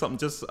Facebook or something,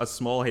 just a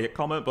small hate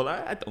comment. But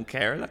I don't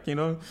care. Like, you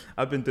know,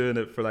 I've been doing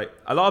it for like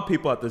a lot of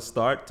people at the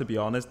start, to be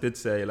honest, did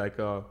say like,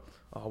 oh,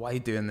 why are you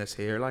doing this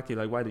here? Like, you're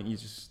like, why didn't you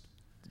just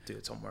do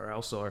it somewhere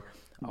else? Or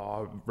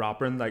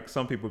rapping, like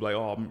some people be like,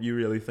 oh, you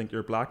really think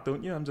you're black,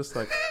 don't you? I'm just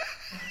like,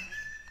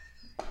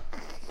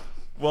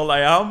 well, I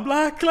am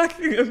black. Like,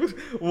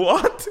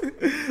 what?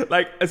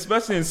 Like,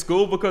 especially in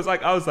school, because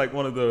like I was like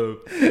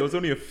there was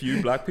only a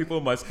few black people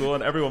in my school,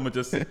 and everyone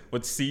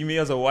would see me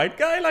as a white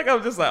guy. Like, I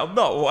was just like, I'm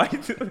not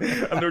white,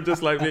 and they're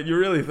just like, you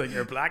really think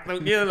you're black,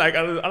 don't you? Like,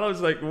 I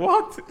was like,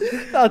 what?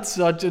 That's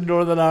such a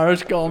Northern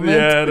Irish comment.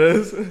 Yeah, it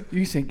is.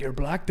 You think you're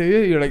black, do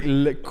you? You're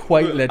like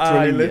quite literally.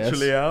 I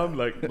literally yes. am.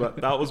 Like, but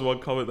that was one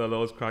comment that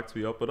always cracks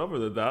me up. But other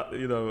than that,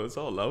 you know, it's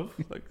all love.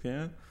 Like,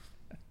 yeah.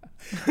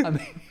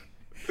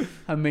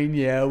 I mean,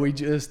 yeah, we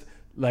just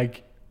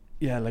like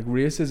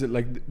racism.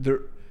 Like,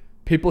 there,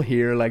 people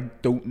here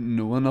like don't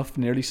know enough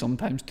nearly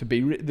sometimes to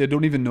be. They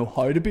don't even know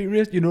how to be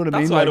racist. You know what I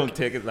mean? That's why like, I don't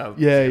take it that.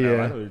 Yeah, you know,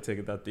 yeah. I don't really take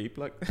it that deep.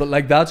 Like, but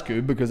like that's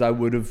good because I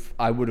would have,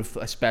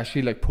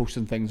 especially like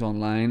posting things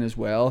online as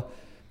well.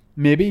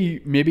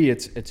 Maybe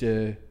it's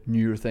a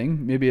newer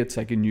thing. Maybe it's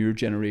like a newer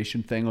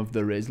generation thing of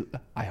there is.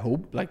 I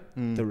hope like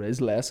there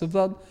is less of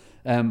that.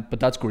 But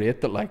that's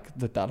great that like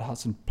that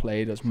hasn't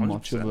played as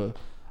 100%.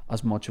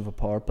 much of a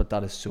part. But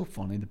that is so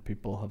funny that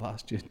people have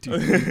asked you,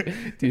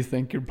 do you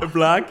think you're black?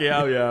 black?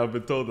 Yeah, yeah. I've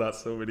been told that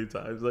so many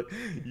times. Like,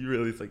 you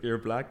really think you're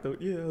black, don't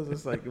you? I was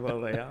just like,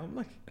 well, I am.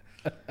 Like,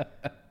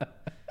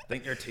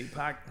 think you're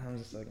Tupac? I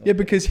was just like, Yeah,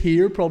 because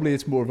here probably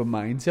it's more of a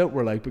mindset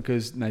where like,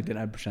 because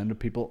 99% of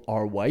people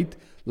are white,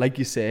 like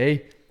you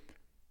say,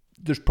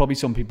 there's probably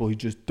some people who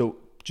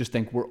just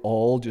think we're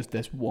all just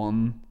this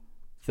one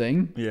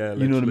thing. Yeah, you know what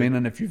I literally. mean.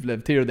 And if you've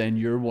lived here, then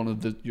you're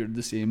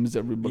the same as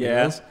everybody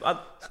else. I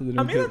So they mean,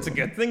 don't get that's a it.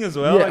 good thing as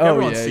well. Yeah, like, oh,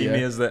 everyone yeah, see yeah.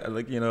 me as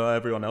like, you know,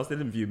 everyone else. They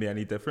didn't view me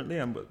any differently,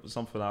 and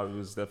something I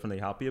was definitely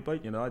happy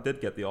about. You know, I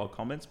did get the odd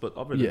comments, but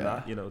other than Yeah.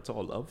 that, you know, it's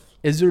all love.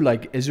 Is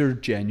there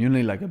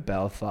genuinely like a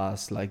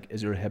Belfast, like,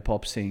 is there a hip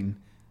hop scene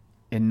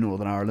in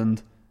Northern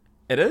Ireland?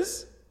 It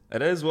is.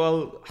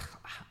 Well,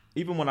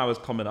 even when I was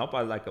coming up,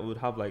 I would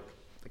have like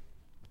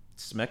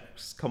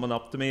Smicks coming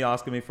up to me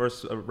asking me for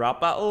a rap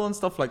battle and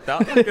stuff like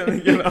that.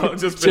 Like, you know,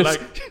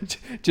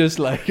 just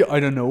like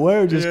out of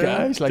nowhere, just Yeah,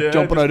 guys like yeah,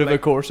 jumping just out of a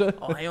like, Corsa.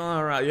 oh, you want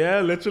to rap? Yeah,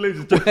 literally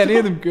just Were any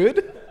of them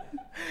good?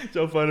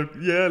 jump out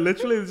of, yeah,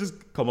 literally they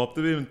just come up to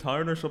me in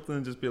town or something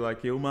and just be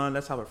like, yo man,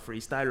 let's have a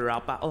freestyle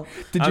rap battle.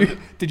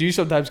 Did you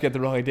sometimes get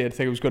the wrong idea to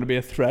think it was going to be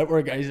a threat where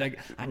a guy's like,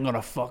 I'm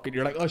gonna fuck it,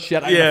 you're like, oh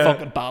shit, I'm Yeah. gonna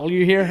fucking battle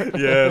you here?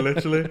 Yeah,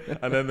 literally.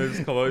 And then they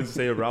just come out and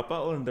say a rap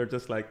battle and they're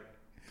just like,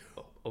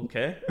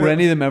 okay. Were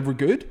any of them ever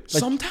good? Like,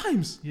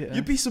 Sometimes. Yeah.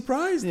 You'd be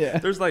surprised. Yeah.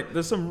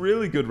 There's some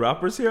really good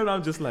rappers here and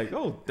I'm just like,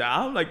 oh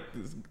damn, like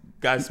this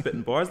guy's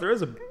spitting bars. There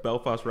is a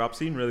Belfast rap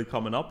scene really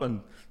coming up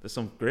and there's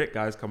some great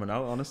guys coming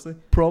out, honestly.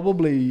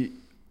 probably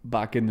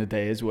back in the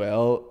day as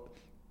well,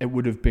 it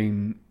would have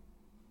been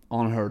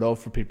unheard of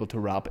for people to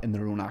rap in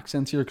their own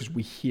accents here because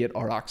we hate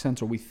our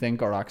accents or we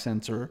think our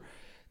accents are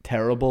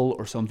terrible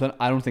or something.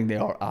 I don't think they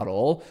are at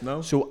all.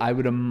 No. So I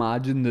would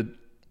imagine that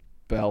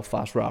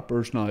Belfast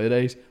rappers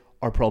nowadays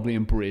are probably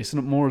embracing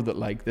it more, that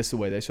like this is the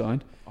way they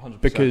sound. 100%.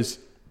 Because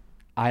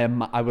I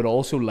would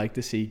also like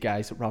to see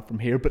guys that rap from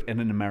here but in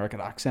an American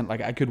accent.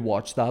 Like I could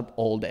watch that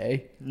all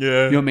day.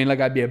 Yeah. You know what I mean?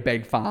 Like I'd be a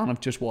big fan of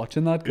just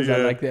watching that because I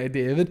Yeah. like the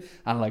idea of it.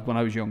 And like when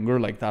I was younger,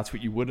 like that's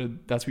what you would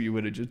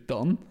have just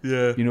done.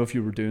 Yeah. You know, if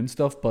you were doing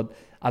stuff. But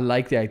I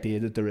like the idea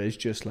that there is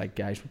just like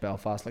guys from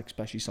Belfast, like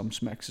especially some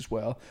Smicks as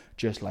well,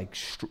 just like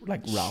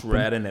like rapping.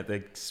 Shredding it,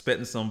 like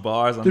spitting some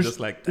bars. I'm There's, just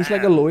like, there's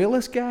like a damn.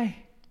 loyalist guy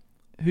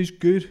who's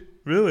good.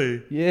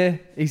 Really? Yeah,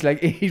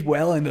 he's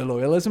well into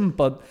loyalism,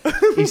 but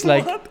he's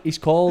like he's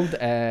called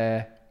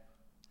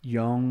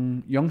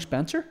Young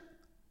Spencer.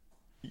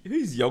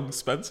 Who's Young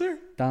Spencer?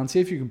 Dan, see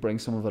if you can bring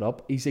some of it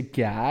up. He's a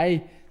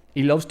guy.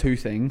 He loves two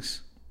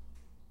things: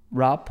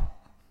 rap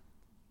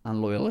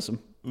and loyalism.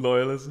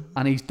 Loyalism.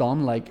 And he's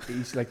done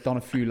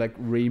a few like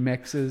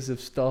remixes of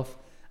stuff,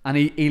 and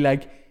he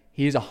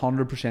is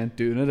 100%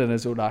 doing it in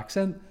his own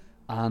accent,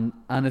 and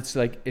it's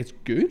like it's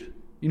good.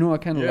 You know, I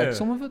kind of like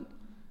some of it.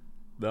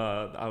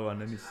 No, I want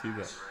to see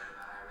that.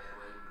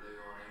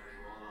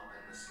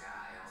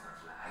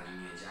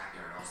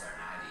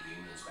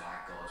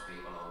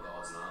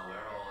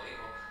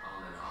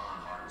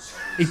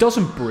 He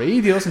doesn't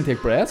breathe. He doesn't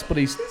take breaths, but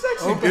he's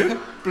actually good.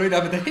 Blue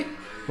Dabba.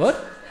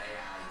 What?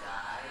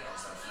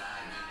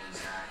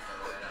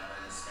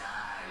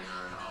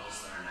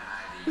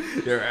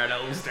 You're an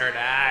Ulster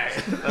eye.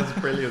 That's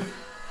brilliant.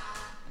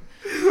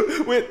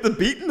 Wait, the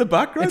beat in the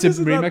background? It's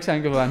a remix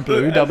angle and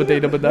Blue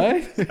Dabba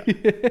Die.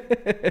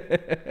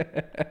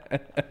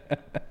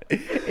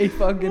 He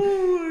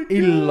fucking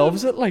he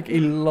loves it. Like, he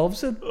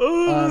loves it.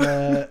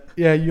 And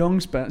yeah, Young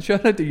Spencer.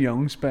 Shout out to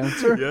Young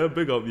Spencer. Yeah,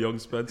 big up Young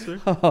Spencer.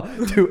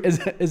 Dude,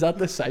 is that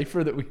the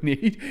cipher that we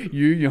need?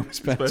 You, Young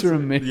Spencer,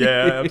 and me.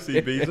 Yeah,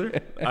 MC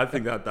Beezer. I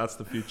think that's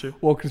the future.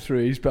 Walking through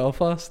East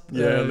Belfast.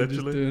 Yeah, just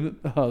literally. doing it.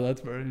 Oh,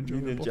 that's very Union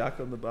enjoyable. Jack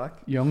on the back.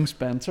 Young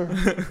Spencer.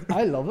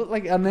 I love it.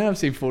 Like, and then I've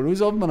seen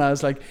photos of him, and I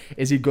was like,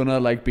 is he gonna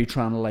like be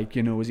trying to like,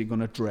 you know, is he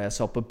gonna dress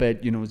up a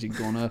bit? You know, is he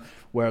gonna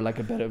wear like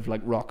a bit of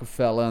like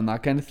Rockefeller and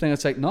that kind of thing?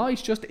 It's like, no,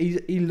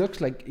 he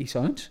looks like he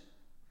sounds.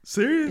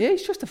 Serious? Yeah,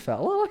 he's just a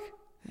fella. Like,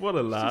 What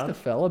a he's lad. just a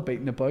fella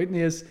beating about, and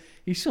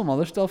he's some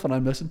other stuff, and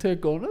I'm listening to it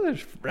going, oh,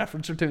 there's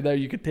reference or two there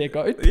you could take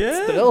out. But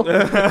Yeah. still.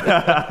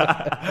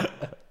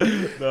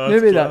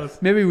 No,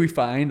 maybe we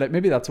find like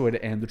maybe that's a way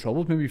to end the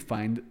troubles. Maybe we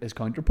find his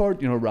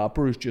counterpart, you know, a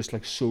rapper who's just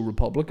like so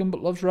Republican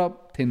but loves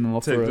rap, team them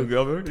up for a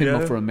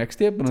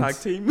mixtape, and Tag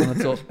team.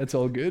 and it's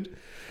all good.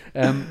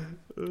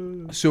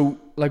 So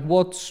like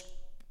what's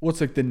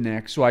like the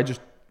next? So I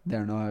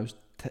was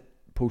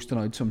posting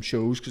out some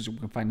shows because we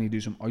can finally do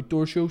some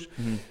outdoor shows.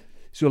 Mm-hmm.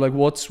 So like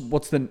what's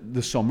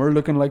the summer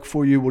looking like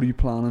for you? What are you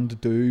planning to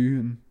do?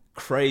 And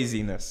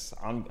craziness.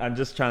 I'm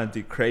just trying to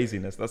do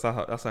craziness. That's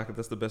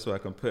the best way I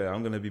can put it.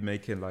 I'm gonna be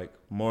making like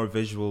more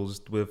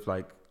visuals with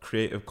like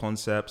creative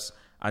concepts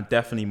and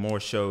definitely more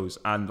shows.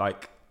 And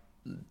like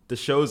the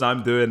shows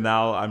I'm doing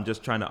now, I'm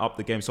just trying to up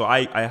the game. So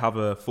I have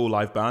a full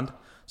live band.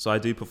 So I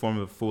do perform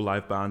with a full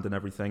live band and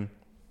everything.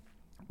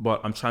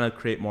 But I'm trying to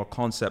create more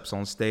concepts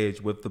on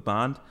stage with the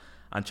band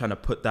and trying to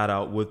put that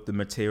out with the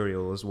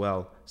material as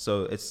well.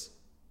 So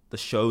the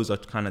shows are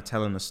kind of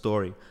telling a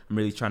story. I'm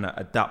really trying to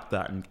adapt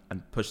that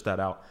and push that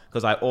out,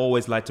 because I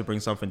always like to bring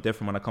something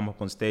different when I come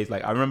up on stage.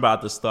 Like I remember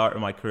at the start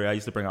of my career, I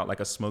used to bring out like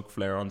a smoke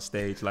flare on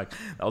stage. Like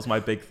that was my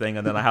big thing.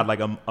 And then I had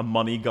like a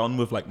money gun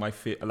with like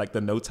like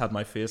the notes had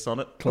my face on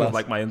it. Class. With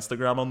like my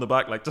Instagram on the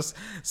back, like just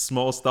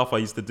small stuff I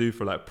used to do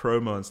for like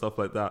promo and stuff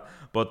like that.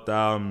 But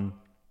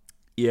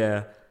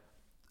yeah.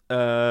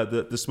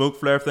 The smoke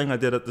flare thing I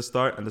did at the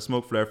start, and the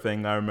smoke flare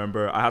thing, I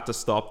remember I had to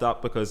stop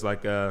that because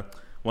like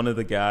one of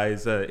the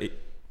guys it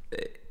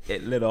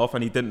lit off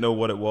and he didn't know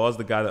what it was,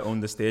 the guy that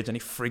owned the stage, and he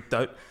freaked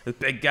out. The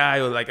big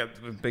guy with like a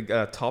big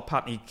top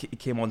hat, and he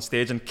came on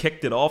stage and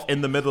kicked it off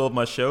in the middle of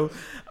my show.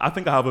 I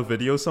think I have a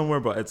video somewhere,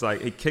 but it's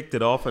like he kicked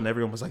it off and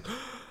everyone was like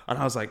and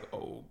I was like,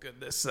 oh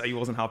goodness, he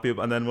wasn't happy.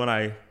 And then when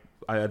I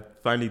had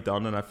finally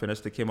done and I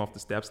finished, it came off the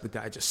steps, the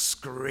guy just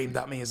screamed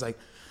at me. He's like,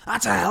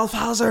 that's a health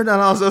hazard.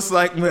 And I was just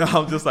like,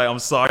 I'm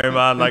sorry,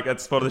 man, like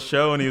it's for the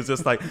show. And he was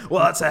just like,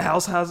 well, it's a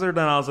health hazard.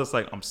 And I was just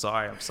like, I'm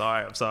sorry.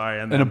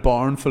 And in a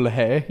barn full of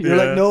hay, you're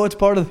like, no, it's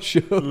part of the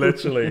show.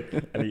 Literally.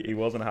 And he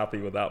wasn't happy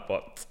with that,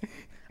 but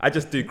I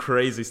just do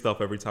crazy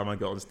stuff every time I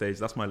get on stage.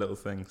 That's my little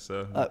thing.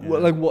 So yeah. Well,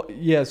 like what?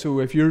 Yeah.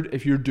 So if you're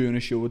doing a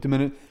show at the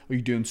minute, are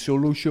you doing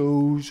solo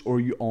shows, or are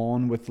you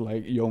on with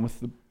like a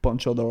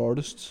bunch of other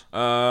artists?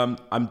 I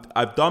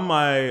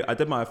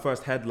did my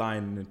first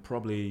headline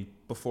probably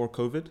before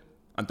COVID,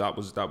 and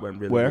that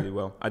went really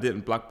well. I did it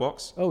in Black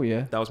Box. Oh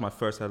yeah. That was my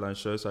first headline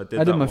show, so I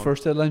did my one.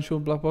 first headline show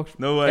in Black Box.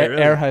 No way.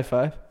 Really? Air High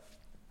Five.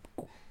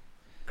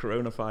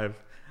 Corona 5.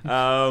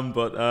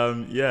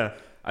 Yeah,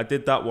 I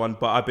did that one,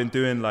 but I've been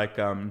doing like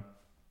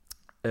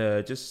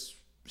just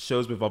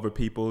shows with other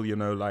people, you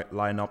know, like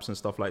lineups and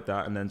stuff like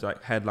that, and then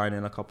like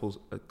headlining a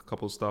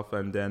couple stuff,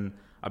 and then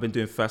I've been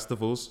doing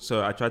festivals.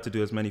 So I tried to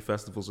do as many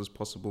festivals as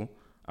possible,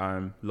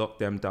 lock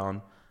them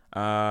down.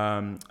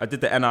 I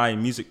did the NI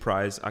Music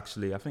Prize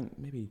actually, I think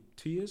maybe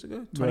 2 years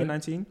ago,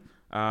 2019.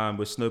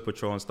 With Snow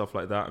Patrol and stuff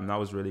like that, and that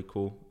was really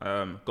cool.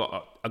 I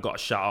got a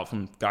shout out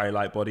from Gary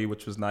Lightbody,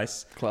 which was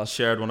nice. Class.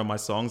 Shared one of my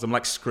songs. I'm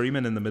like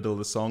screaming in the middle of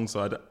the song,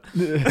 so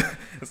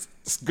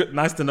it's good,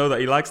 nice to know that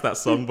he likes that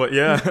song. But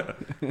yeah,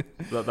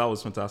 that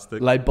was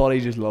fantastic.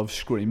 Lightbody just loves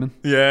screaming.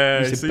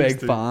 Yeah, he's a big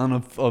fan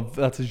of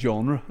that's his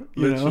genre.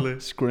 Literally,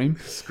 scream.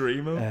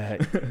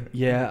 Screamo.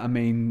 Yeah, I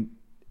mean,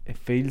 it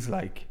feels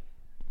like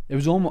it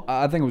was almost.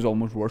 I think it was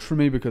almost worse for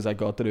me because I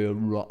got to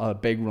do a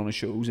big run of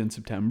shows in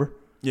September.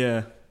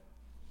 Yeah.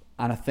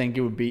 And I think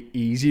it would be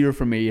easier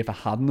for me if I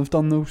hadn't have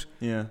done those.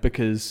 Yeah.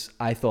 Because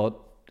I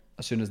thought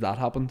as soon as that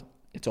happened,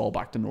 it's all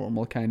back to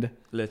normal, kind of.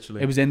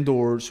 Literally. It was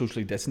indoor,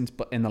 socially distanced,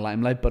 but in the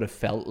limelight, but it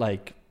felt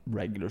like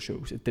regular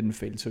shows. It didn't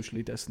feel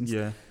socially distanced.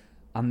 Yeah.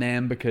 and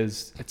then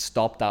because it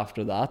stopped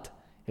after that,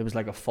 it was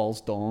like a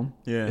false dawn.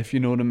 Yeah. If you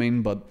know what I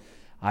mean. But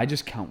I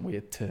just can't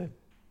wait to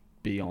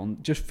be on.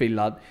 Just feel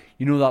that,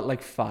 you know, that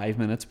like 5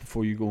 minutes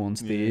before you go on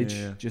stage.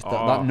 Yeah. Just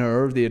that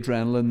nerve, the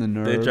adrenaline, the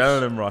nerves. The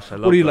adrenaline rush. I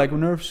love What do you that. like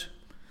with nerves?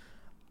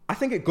 I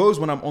think it goes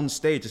when I'm on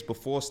stage. It's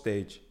before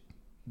stage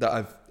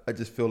that I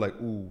just feel like,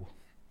 ooh.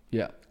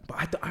 Yeah.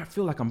 But I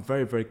feel like I'm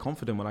very, very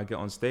confident when I get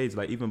on stage.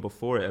 Like even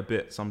before it a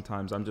bit,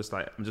 sometimes I'm just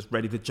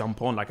ready to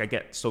jump on. Like I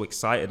get so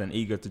excited and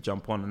eager to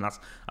jump on. And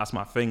that's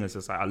my thing. It's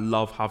just like, I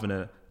love having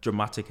a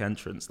dramatic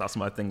entrance. That's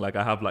my thing. Like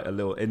I have like a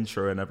little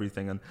intro and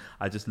everything. And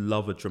I just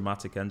love a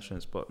dramatic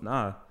entrance. But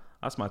nah,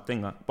 that's my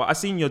thing. But I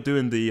seen you're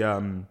doing the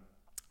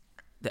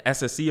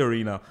SSE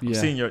arena. Yeah. I'm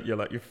seeing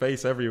your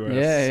face everywhere.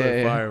 Yeah, It's so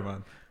yeah. fire,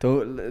 man.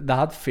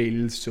 That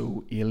feels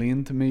so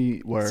alien to me.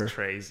 Where It's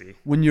crazy.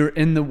 when you're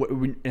in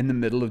the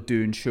middle of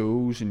doing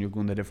shows and you're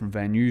going to different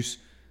venues,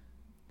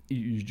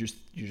 you're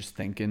just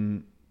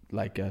thinking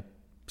like a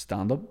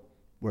stand up.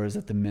 Whereas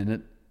at the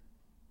minute,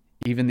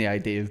 even the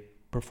idea of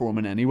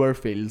performing anywhere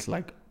feels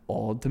like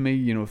odd to me.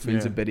 You know, it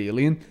feels a bit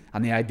alien.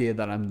 And the idea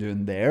that I'm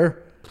doing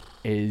there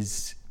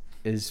is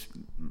mental.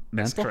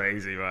 It's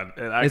crazy, man.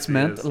 It's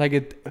meant is. like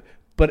it,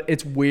 but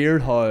it's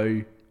weird how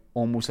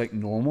almost like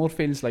normal it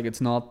feels. Like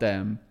it's not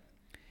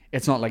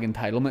like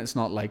entitlement. It's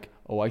not like,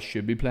 oh, I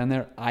should be playing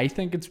there. I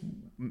think it's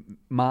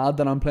mad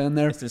that I'm playing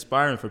there. It's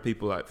inspiring for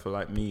people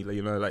like me, like,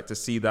 you know, like to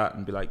see that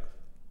and be like,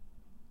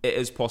 it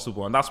is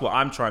possible. And that's what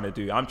I'm trying to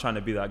do. I'm trying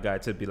to be that guy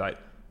to be like,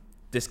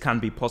 this can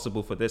be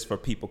possible for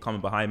people coming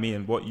behind me.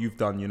 And what you've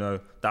done, you know,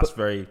 that's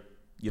very,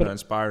 you know,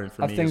 inspiring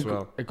for me as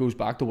well. It goes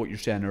back to what you're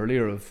saying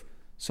earlier of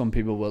some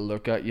people will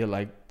look at you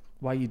like,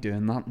 why are you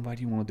doing that? And why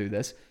do you want to do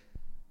this?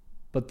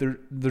 But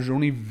there's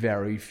only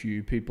very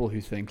few people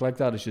who think like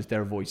that. It's just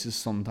their voices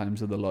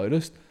sometimes are the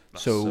loudest.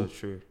 That's so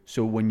true.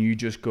 So when you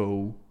just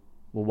go,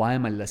 well, why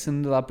am I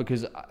listening to that?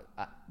 Because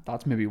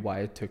that's maybe why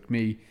it took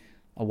me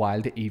a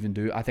while to even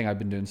do. I think I've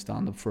been doing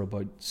stand-up for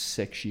about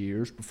 6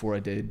 years before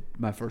I did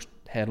my first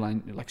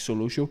headline, like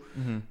solo show.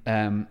 Mm-hmm.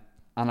 And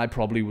I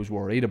probably was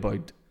worried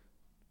about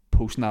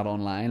posting that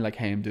online, like,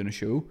 hey, I'm doing a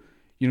show.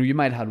 You know, you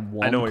might have had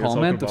one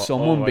comment of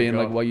someone being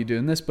like, why are you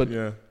doing this? But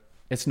yeah.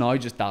 It's now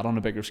just that on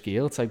a bigger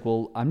scale. It's like,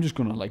 well, I'm just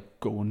going to like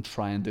go and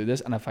try and do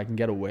this. And if I can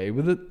get away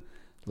with it,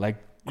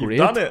 like, great.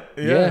 You've done it.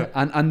 Yeah.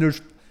 And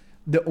there's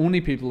the only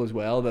people as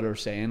well that are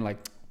saying like,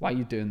 why are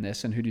you doing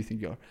this? And who do you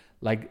think you are?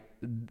 Like,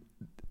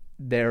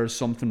 there's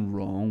something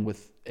wrong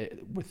with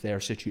their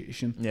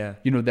situation. Yeah.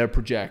 You know, they're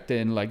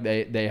projecting like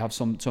they have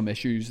some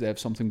issues. They have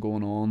something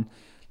going on.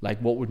 Like,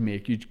 what would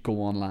make you go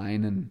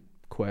online and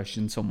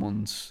question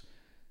someone's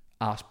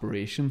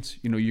aspirations?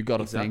 You know, you got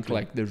to think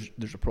like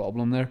there's a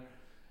problem there.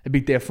 It'd be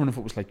different if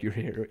it was like your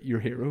hero.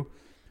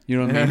 You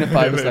know what I mean? If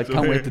I was like,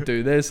 can't wait to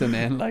do this, and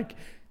then like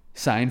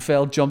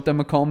Seinfeld jumped in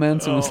my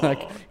comments and was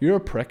like, you're a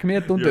prick,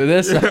 mate, don't do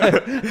this.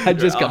 I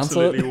just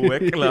cancel it. Absolutely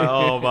wicked. Like,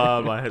 oh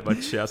man, my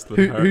chest would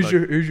hurt. Who's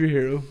your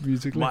hero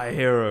musically? My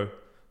hero?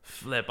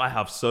 Flip, I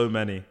have so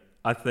many.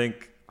 I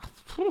think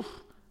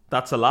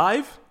That's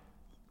Alive.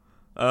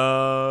 Is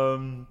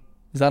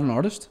that an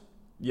artist?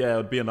 Yeah, it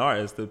would be an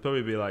artist. It'd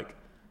probably be like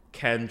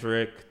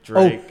Kendrick,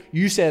 Drake.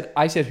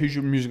 I said who's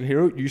your musical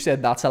hero? You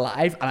said That's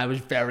Alive, and I was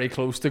very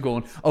close to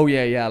going, oh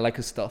yeah, I like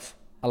his stuff.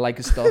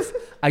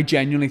 I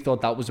genuinely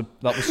thought that was someone.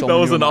 That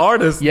was an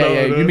artist. Yeah,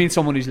 though, you mean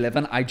someone who's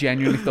living. I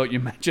genuinely thought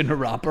you mentioned a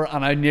rapper,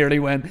 and I nearly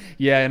went,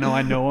 yeah, no,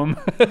 I know him.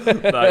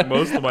 Like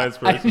most of my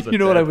inspirations. You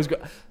know what I was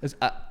going?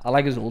 I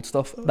like his old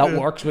stuff. That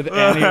works with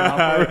any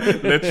rapper.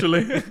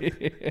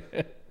 Literally.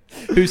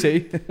 Who's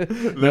he?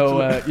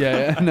 No,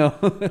 no.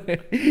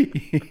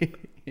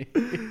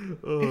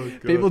 Oh,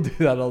 God. People do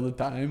that all the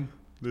time,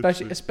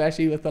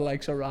 especially with the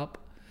likes of rap.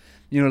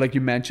 You know, like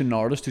you mentioned an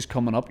artist who's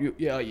coming up.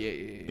 He's all right,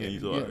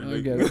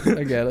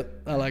 I get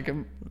it. I like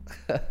him.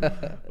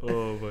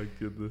 Oh my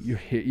goodness.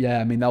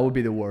 I mean, that would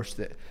be the worst.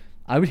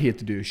 I would hate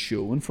to do a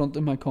show in front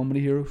of my comedy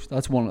heroes.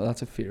 That's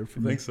a fear for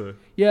me. I think so.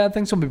 Yeah, I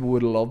think some people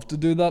would love to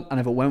do that, and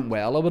if it went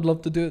well, I would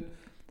love to do it.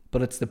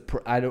 But it's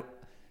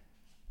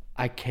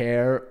I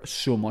care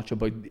so much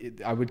about.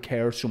 I would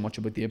care so much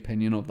about the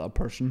opinion of that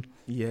person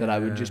that I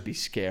would just be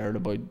scared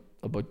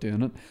about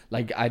doing it.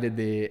 Like I did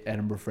the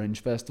Edinburgh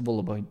Fringe Festival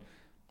about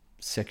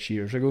 6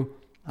 years ago,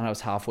 and I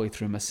was halfway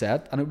through my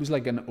set, and it was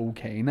like an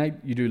okay night.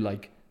 You do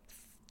like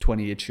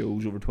 28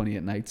 shows over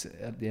 28 nights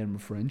at the Edinburgh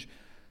Fringe,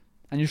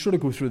 and you sort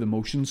of go through the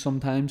motions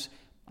sometimes.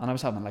 And I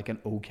was having like an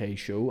okay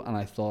show, and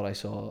I thought I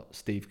saw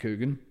Steve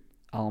Coogan,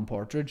 Alan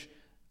Partridge,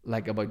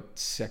 like about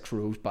 6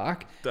 rows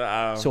back.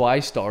 Damn. So I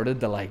started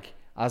to I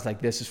was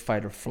like, this is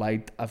fight or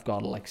flight. I've got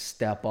to like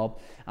step up,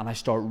 and I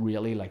start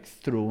really like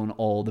throwing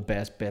all the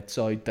best bits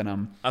out.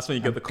 And that's when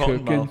you get the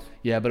cotton mouth.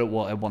 Yeah, but it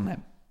wasn't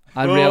him.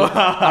 I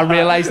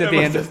realized at the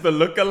end of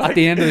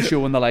the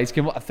show when the lights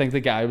came up, I think the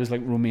guy was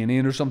like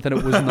Romanian or something.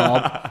 It was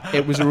not.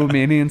 It was a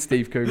Romanian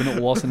Steve Coogan.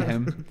 It wasn't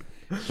him.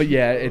 But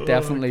yeah, it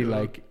definitely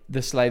like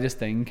the slightest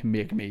thing can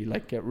make me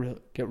like get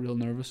real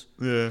nervous.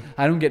 Yeah.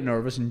 I don't get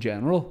nervous in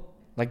general,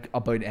 like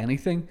about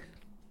anything,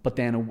 but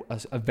then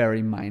a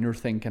very minor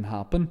thing can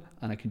happen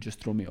and it can just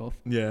throw me off.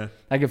 Yeah.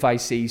 Like if I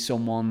see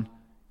someone,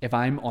 if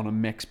I'm on a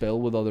mixed bill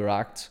with other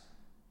acts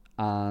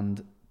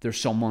and there's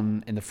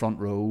someone in the front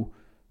row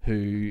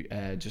who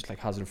just like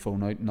has their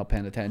phone out and not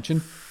paying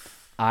attention,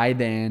 I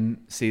then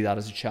see that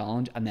as a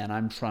challenge, and then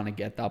I'm trying to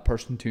get that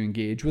person to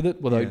engage with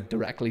it without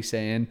directly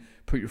saying,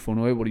 put your phone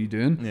away, what are you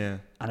doing? Yeah.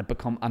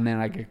 And then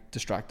I get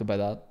distracted by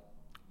that,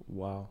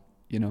 Wow.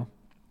 you know?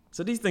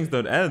 So these things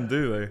don't end,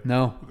 do they?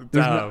 No.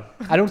 Damn.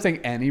 I don't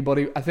think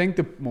anybody, I think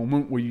the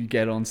moment where you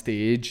get on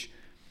stage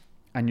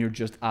and you're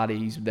just at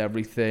ease with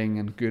everything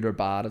and good or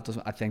bad,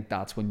 I think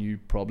that's when you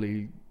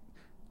probably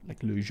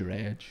like lose your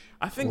edge.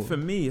 I think for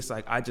me, it's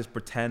like I just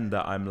pretend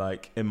that I'm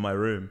like in my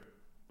room.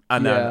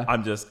 And then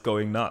I'm just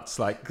going nuts.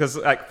 Like, because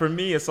like for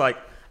me, it's like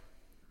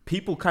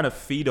people kind of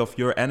feed off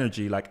your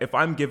energy. Like if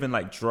I'm given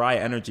like dry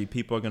energy,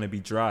 people are going to be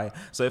dry.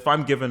 So if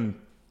I'm given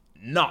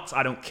nuts,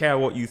 I don't care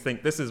what you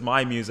think. This is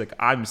my music.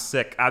 I'm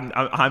sick.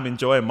 I'm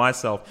enjoying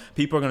myself.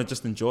 People are going to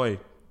just enjoy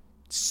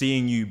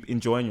seeing you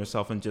enjoying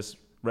yourself and just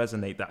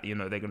resonate that, you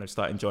know, they're going to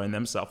start enjoying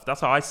themselves.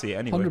 That's how I see it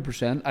anyway.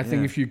 100%. I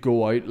think if you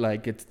go out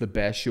like it's the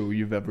best show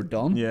you've ever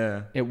done,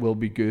 it will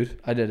be good.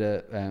 I did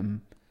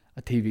a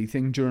TV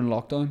thing during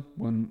lockdown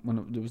when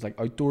there was like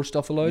outdoor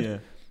stuff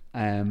allowed,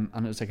 and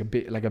it was like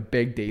a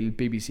big deal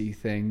BBC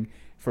thing.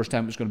 First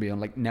time it was going to be on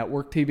like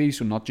network TV,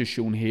 so not just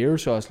shown here.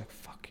 So I was like,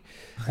 fuck,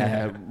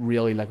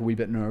 really like a wee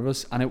bit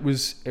nervous, and it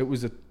was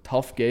a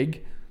tough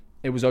gig.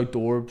 It was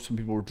outdoor. Some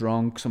people were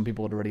drunk. Some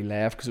people had already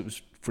left because it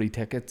was free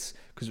tickets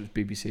because it was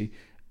BBC,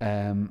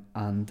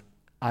 and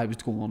I was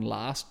going on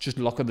last. Just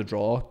luck of the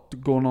draw,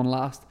 going on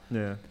last.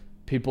 Yeah,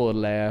 people had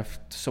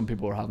left. Some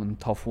people were having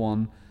a tough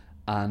one.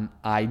 And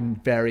I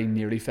very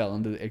nearly fell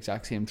into the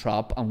exact same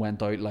trap and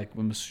went out like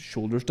with my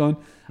shoulders down.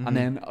 Mm-hmm. And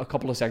then a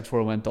couple of seconds before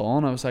I went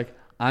on, I was like,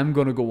 I'm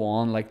going to go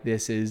on like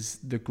this is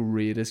the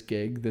greatest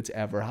gig that's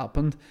ever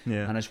happened.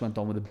 Yeah. And I just went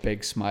on with a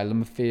big smile on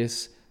my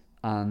face.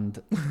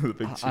 And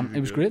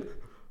it was great.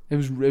 It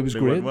was great.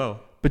 Went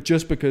well. But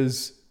just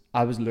because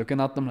I was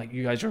looking at them like,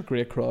 you guys are a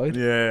great crowd.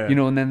 Yeah. You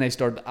know, and then they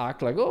started to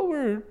act like, oh,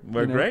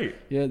 we're great.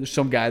 Yeah, there's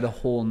some guy the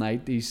whole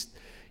night,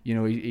 you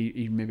know,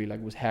 he maybe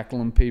like was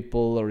heckling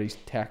people or he's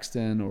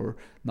texting or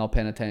not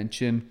paying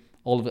attention.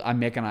 All of it, I'm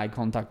making eye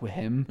contact with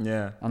him.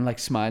 Yeah. I'm like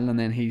smiling, and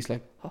then he's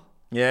like, oh.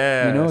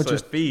 Yeah. You know, so it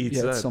just feeds.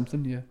 Yeah, it's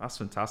something. Yeah. That's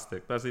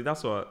fantastic.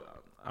 That's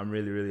what I'm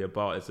really, really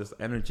about. It's just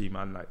energy,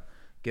 man. Like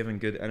giving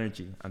good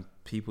energy, and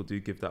people do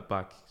give that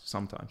back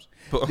sometimes.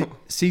 But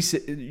see,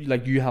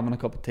 like you having a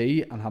cup of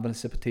tea and having a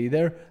sip of tea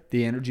there,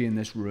 the energy in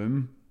this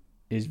room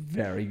is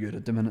very good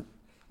at the minute.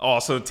 Oh,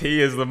 so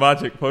tea is the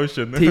magic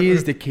potion. Tea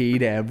is the key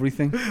to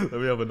everything. Let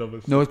me have another.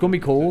 No, it's going to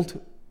be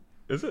cold.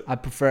 Is it? I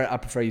prefer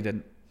you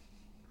didn't.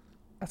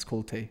 That's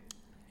cold tea.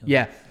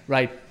 Yeah,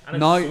 right.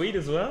 And now, it's sweet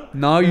as well.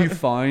 Now you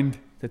found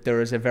that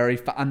there is a very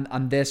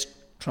and this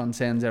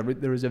transcends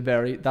there is a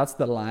very, that's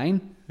the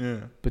line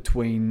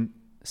between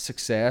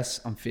success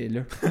and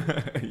failure.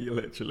 You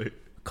literally.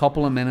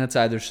 Couple of minutes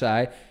either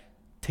side.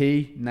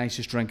 Tea,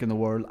 nicest drink in the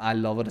world. I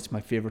love it. It's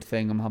my favorite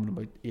thing. I'm having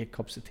about 8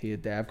 cups of tea a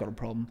day. I've got a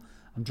problem.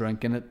 I'm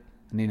drinking it.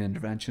 I need an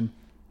intervention.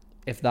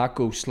 If that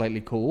goes slightly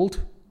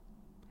cold,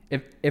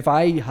 if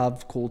I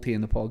have cold tea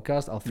in the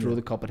podcast, I'll throw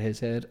the cup at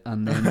his head,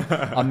 and then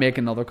I'll make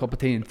another cup of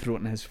tea and throw it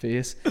in his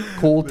face.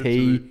 Cold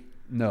tea,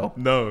 no.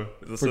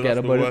 Forget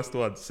about it. That's the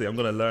worst one. See, I'm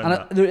going to learn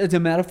that. It's a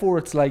metaphor.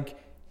 It's like,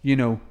 you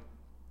know,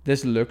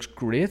 this looks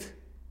great.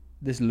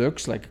 This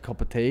looks like a cup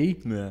of tea.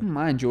 Yeah.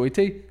 I enjoy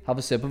tea. Have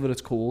a sip of it. It's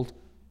cold.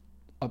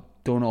 I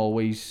don't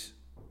always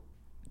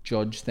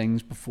judge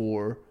things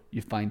before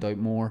you find out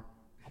more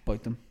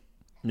about them.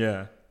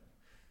 Yeah.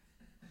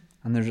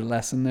 And there's a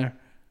lesson there.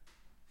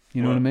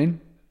 You know what I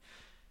mean?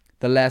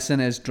 The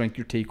lesson is drink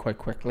your tea quite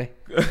quickly.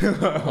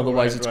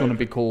 Otherwise it's going to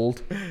be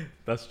cold.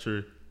 That's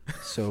true.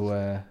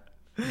 So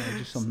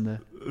just something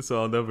to...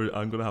 So I'm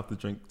going to have to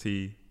drink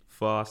tea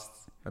fast.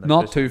 And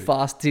not too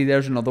fast. See,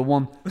 there's another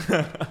one.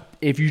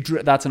 If you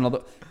that's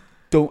another...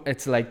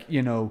 It's like,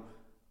 you know,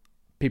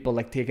 people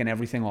like taking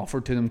everything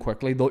offered to them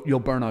quickly. You'll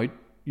burn out.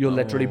 You'll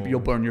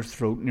burn your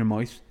throat and your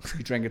mouth if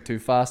you drink it too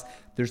fast.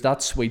 There's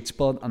that sweet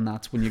spot, and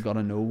that's when you got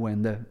to know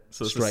when to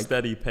So it's strike. A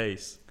steady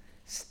pace.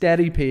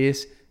 Steady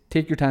pace.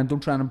 Take your time.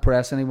 Don't try and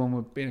impress anyone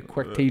with being a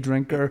quick tea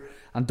drinker,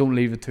 and don't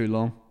leave it too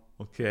long.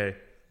 Okay,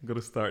 I'm going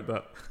to start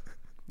that.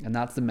 And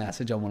that's the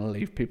message I want to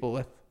leave people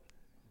with.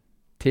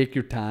 Take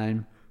your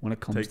time when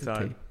it comes to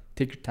tea.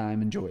 Take your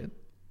time. Enjoy it.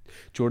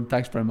 Jordan,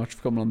 thanks very much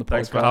for coming on the podcast.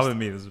 Thanks for having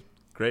me. It was a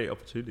great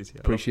opportunity.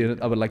 Appreciate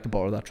it. I would like to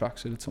borrow that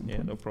tracksuit at some point.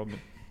 Yeah, no problem.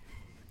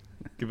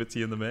 Give it to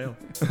you in the mail.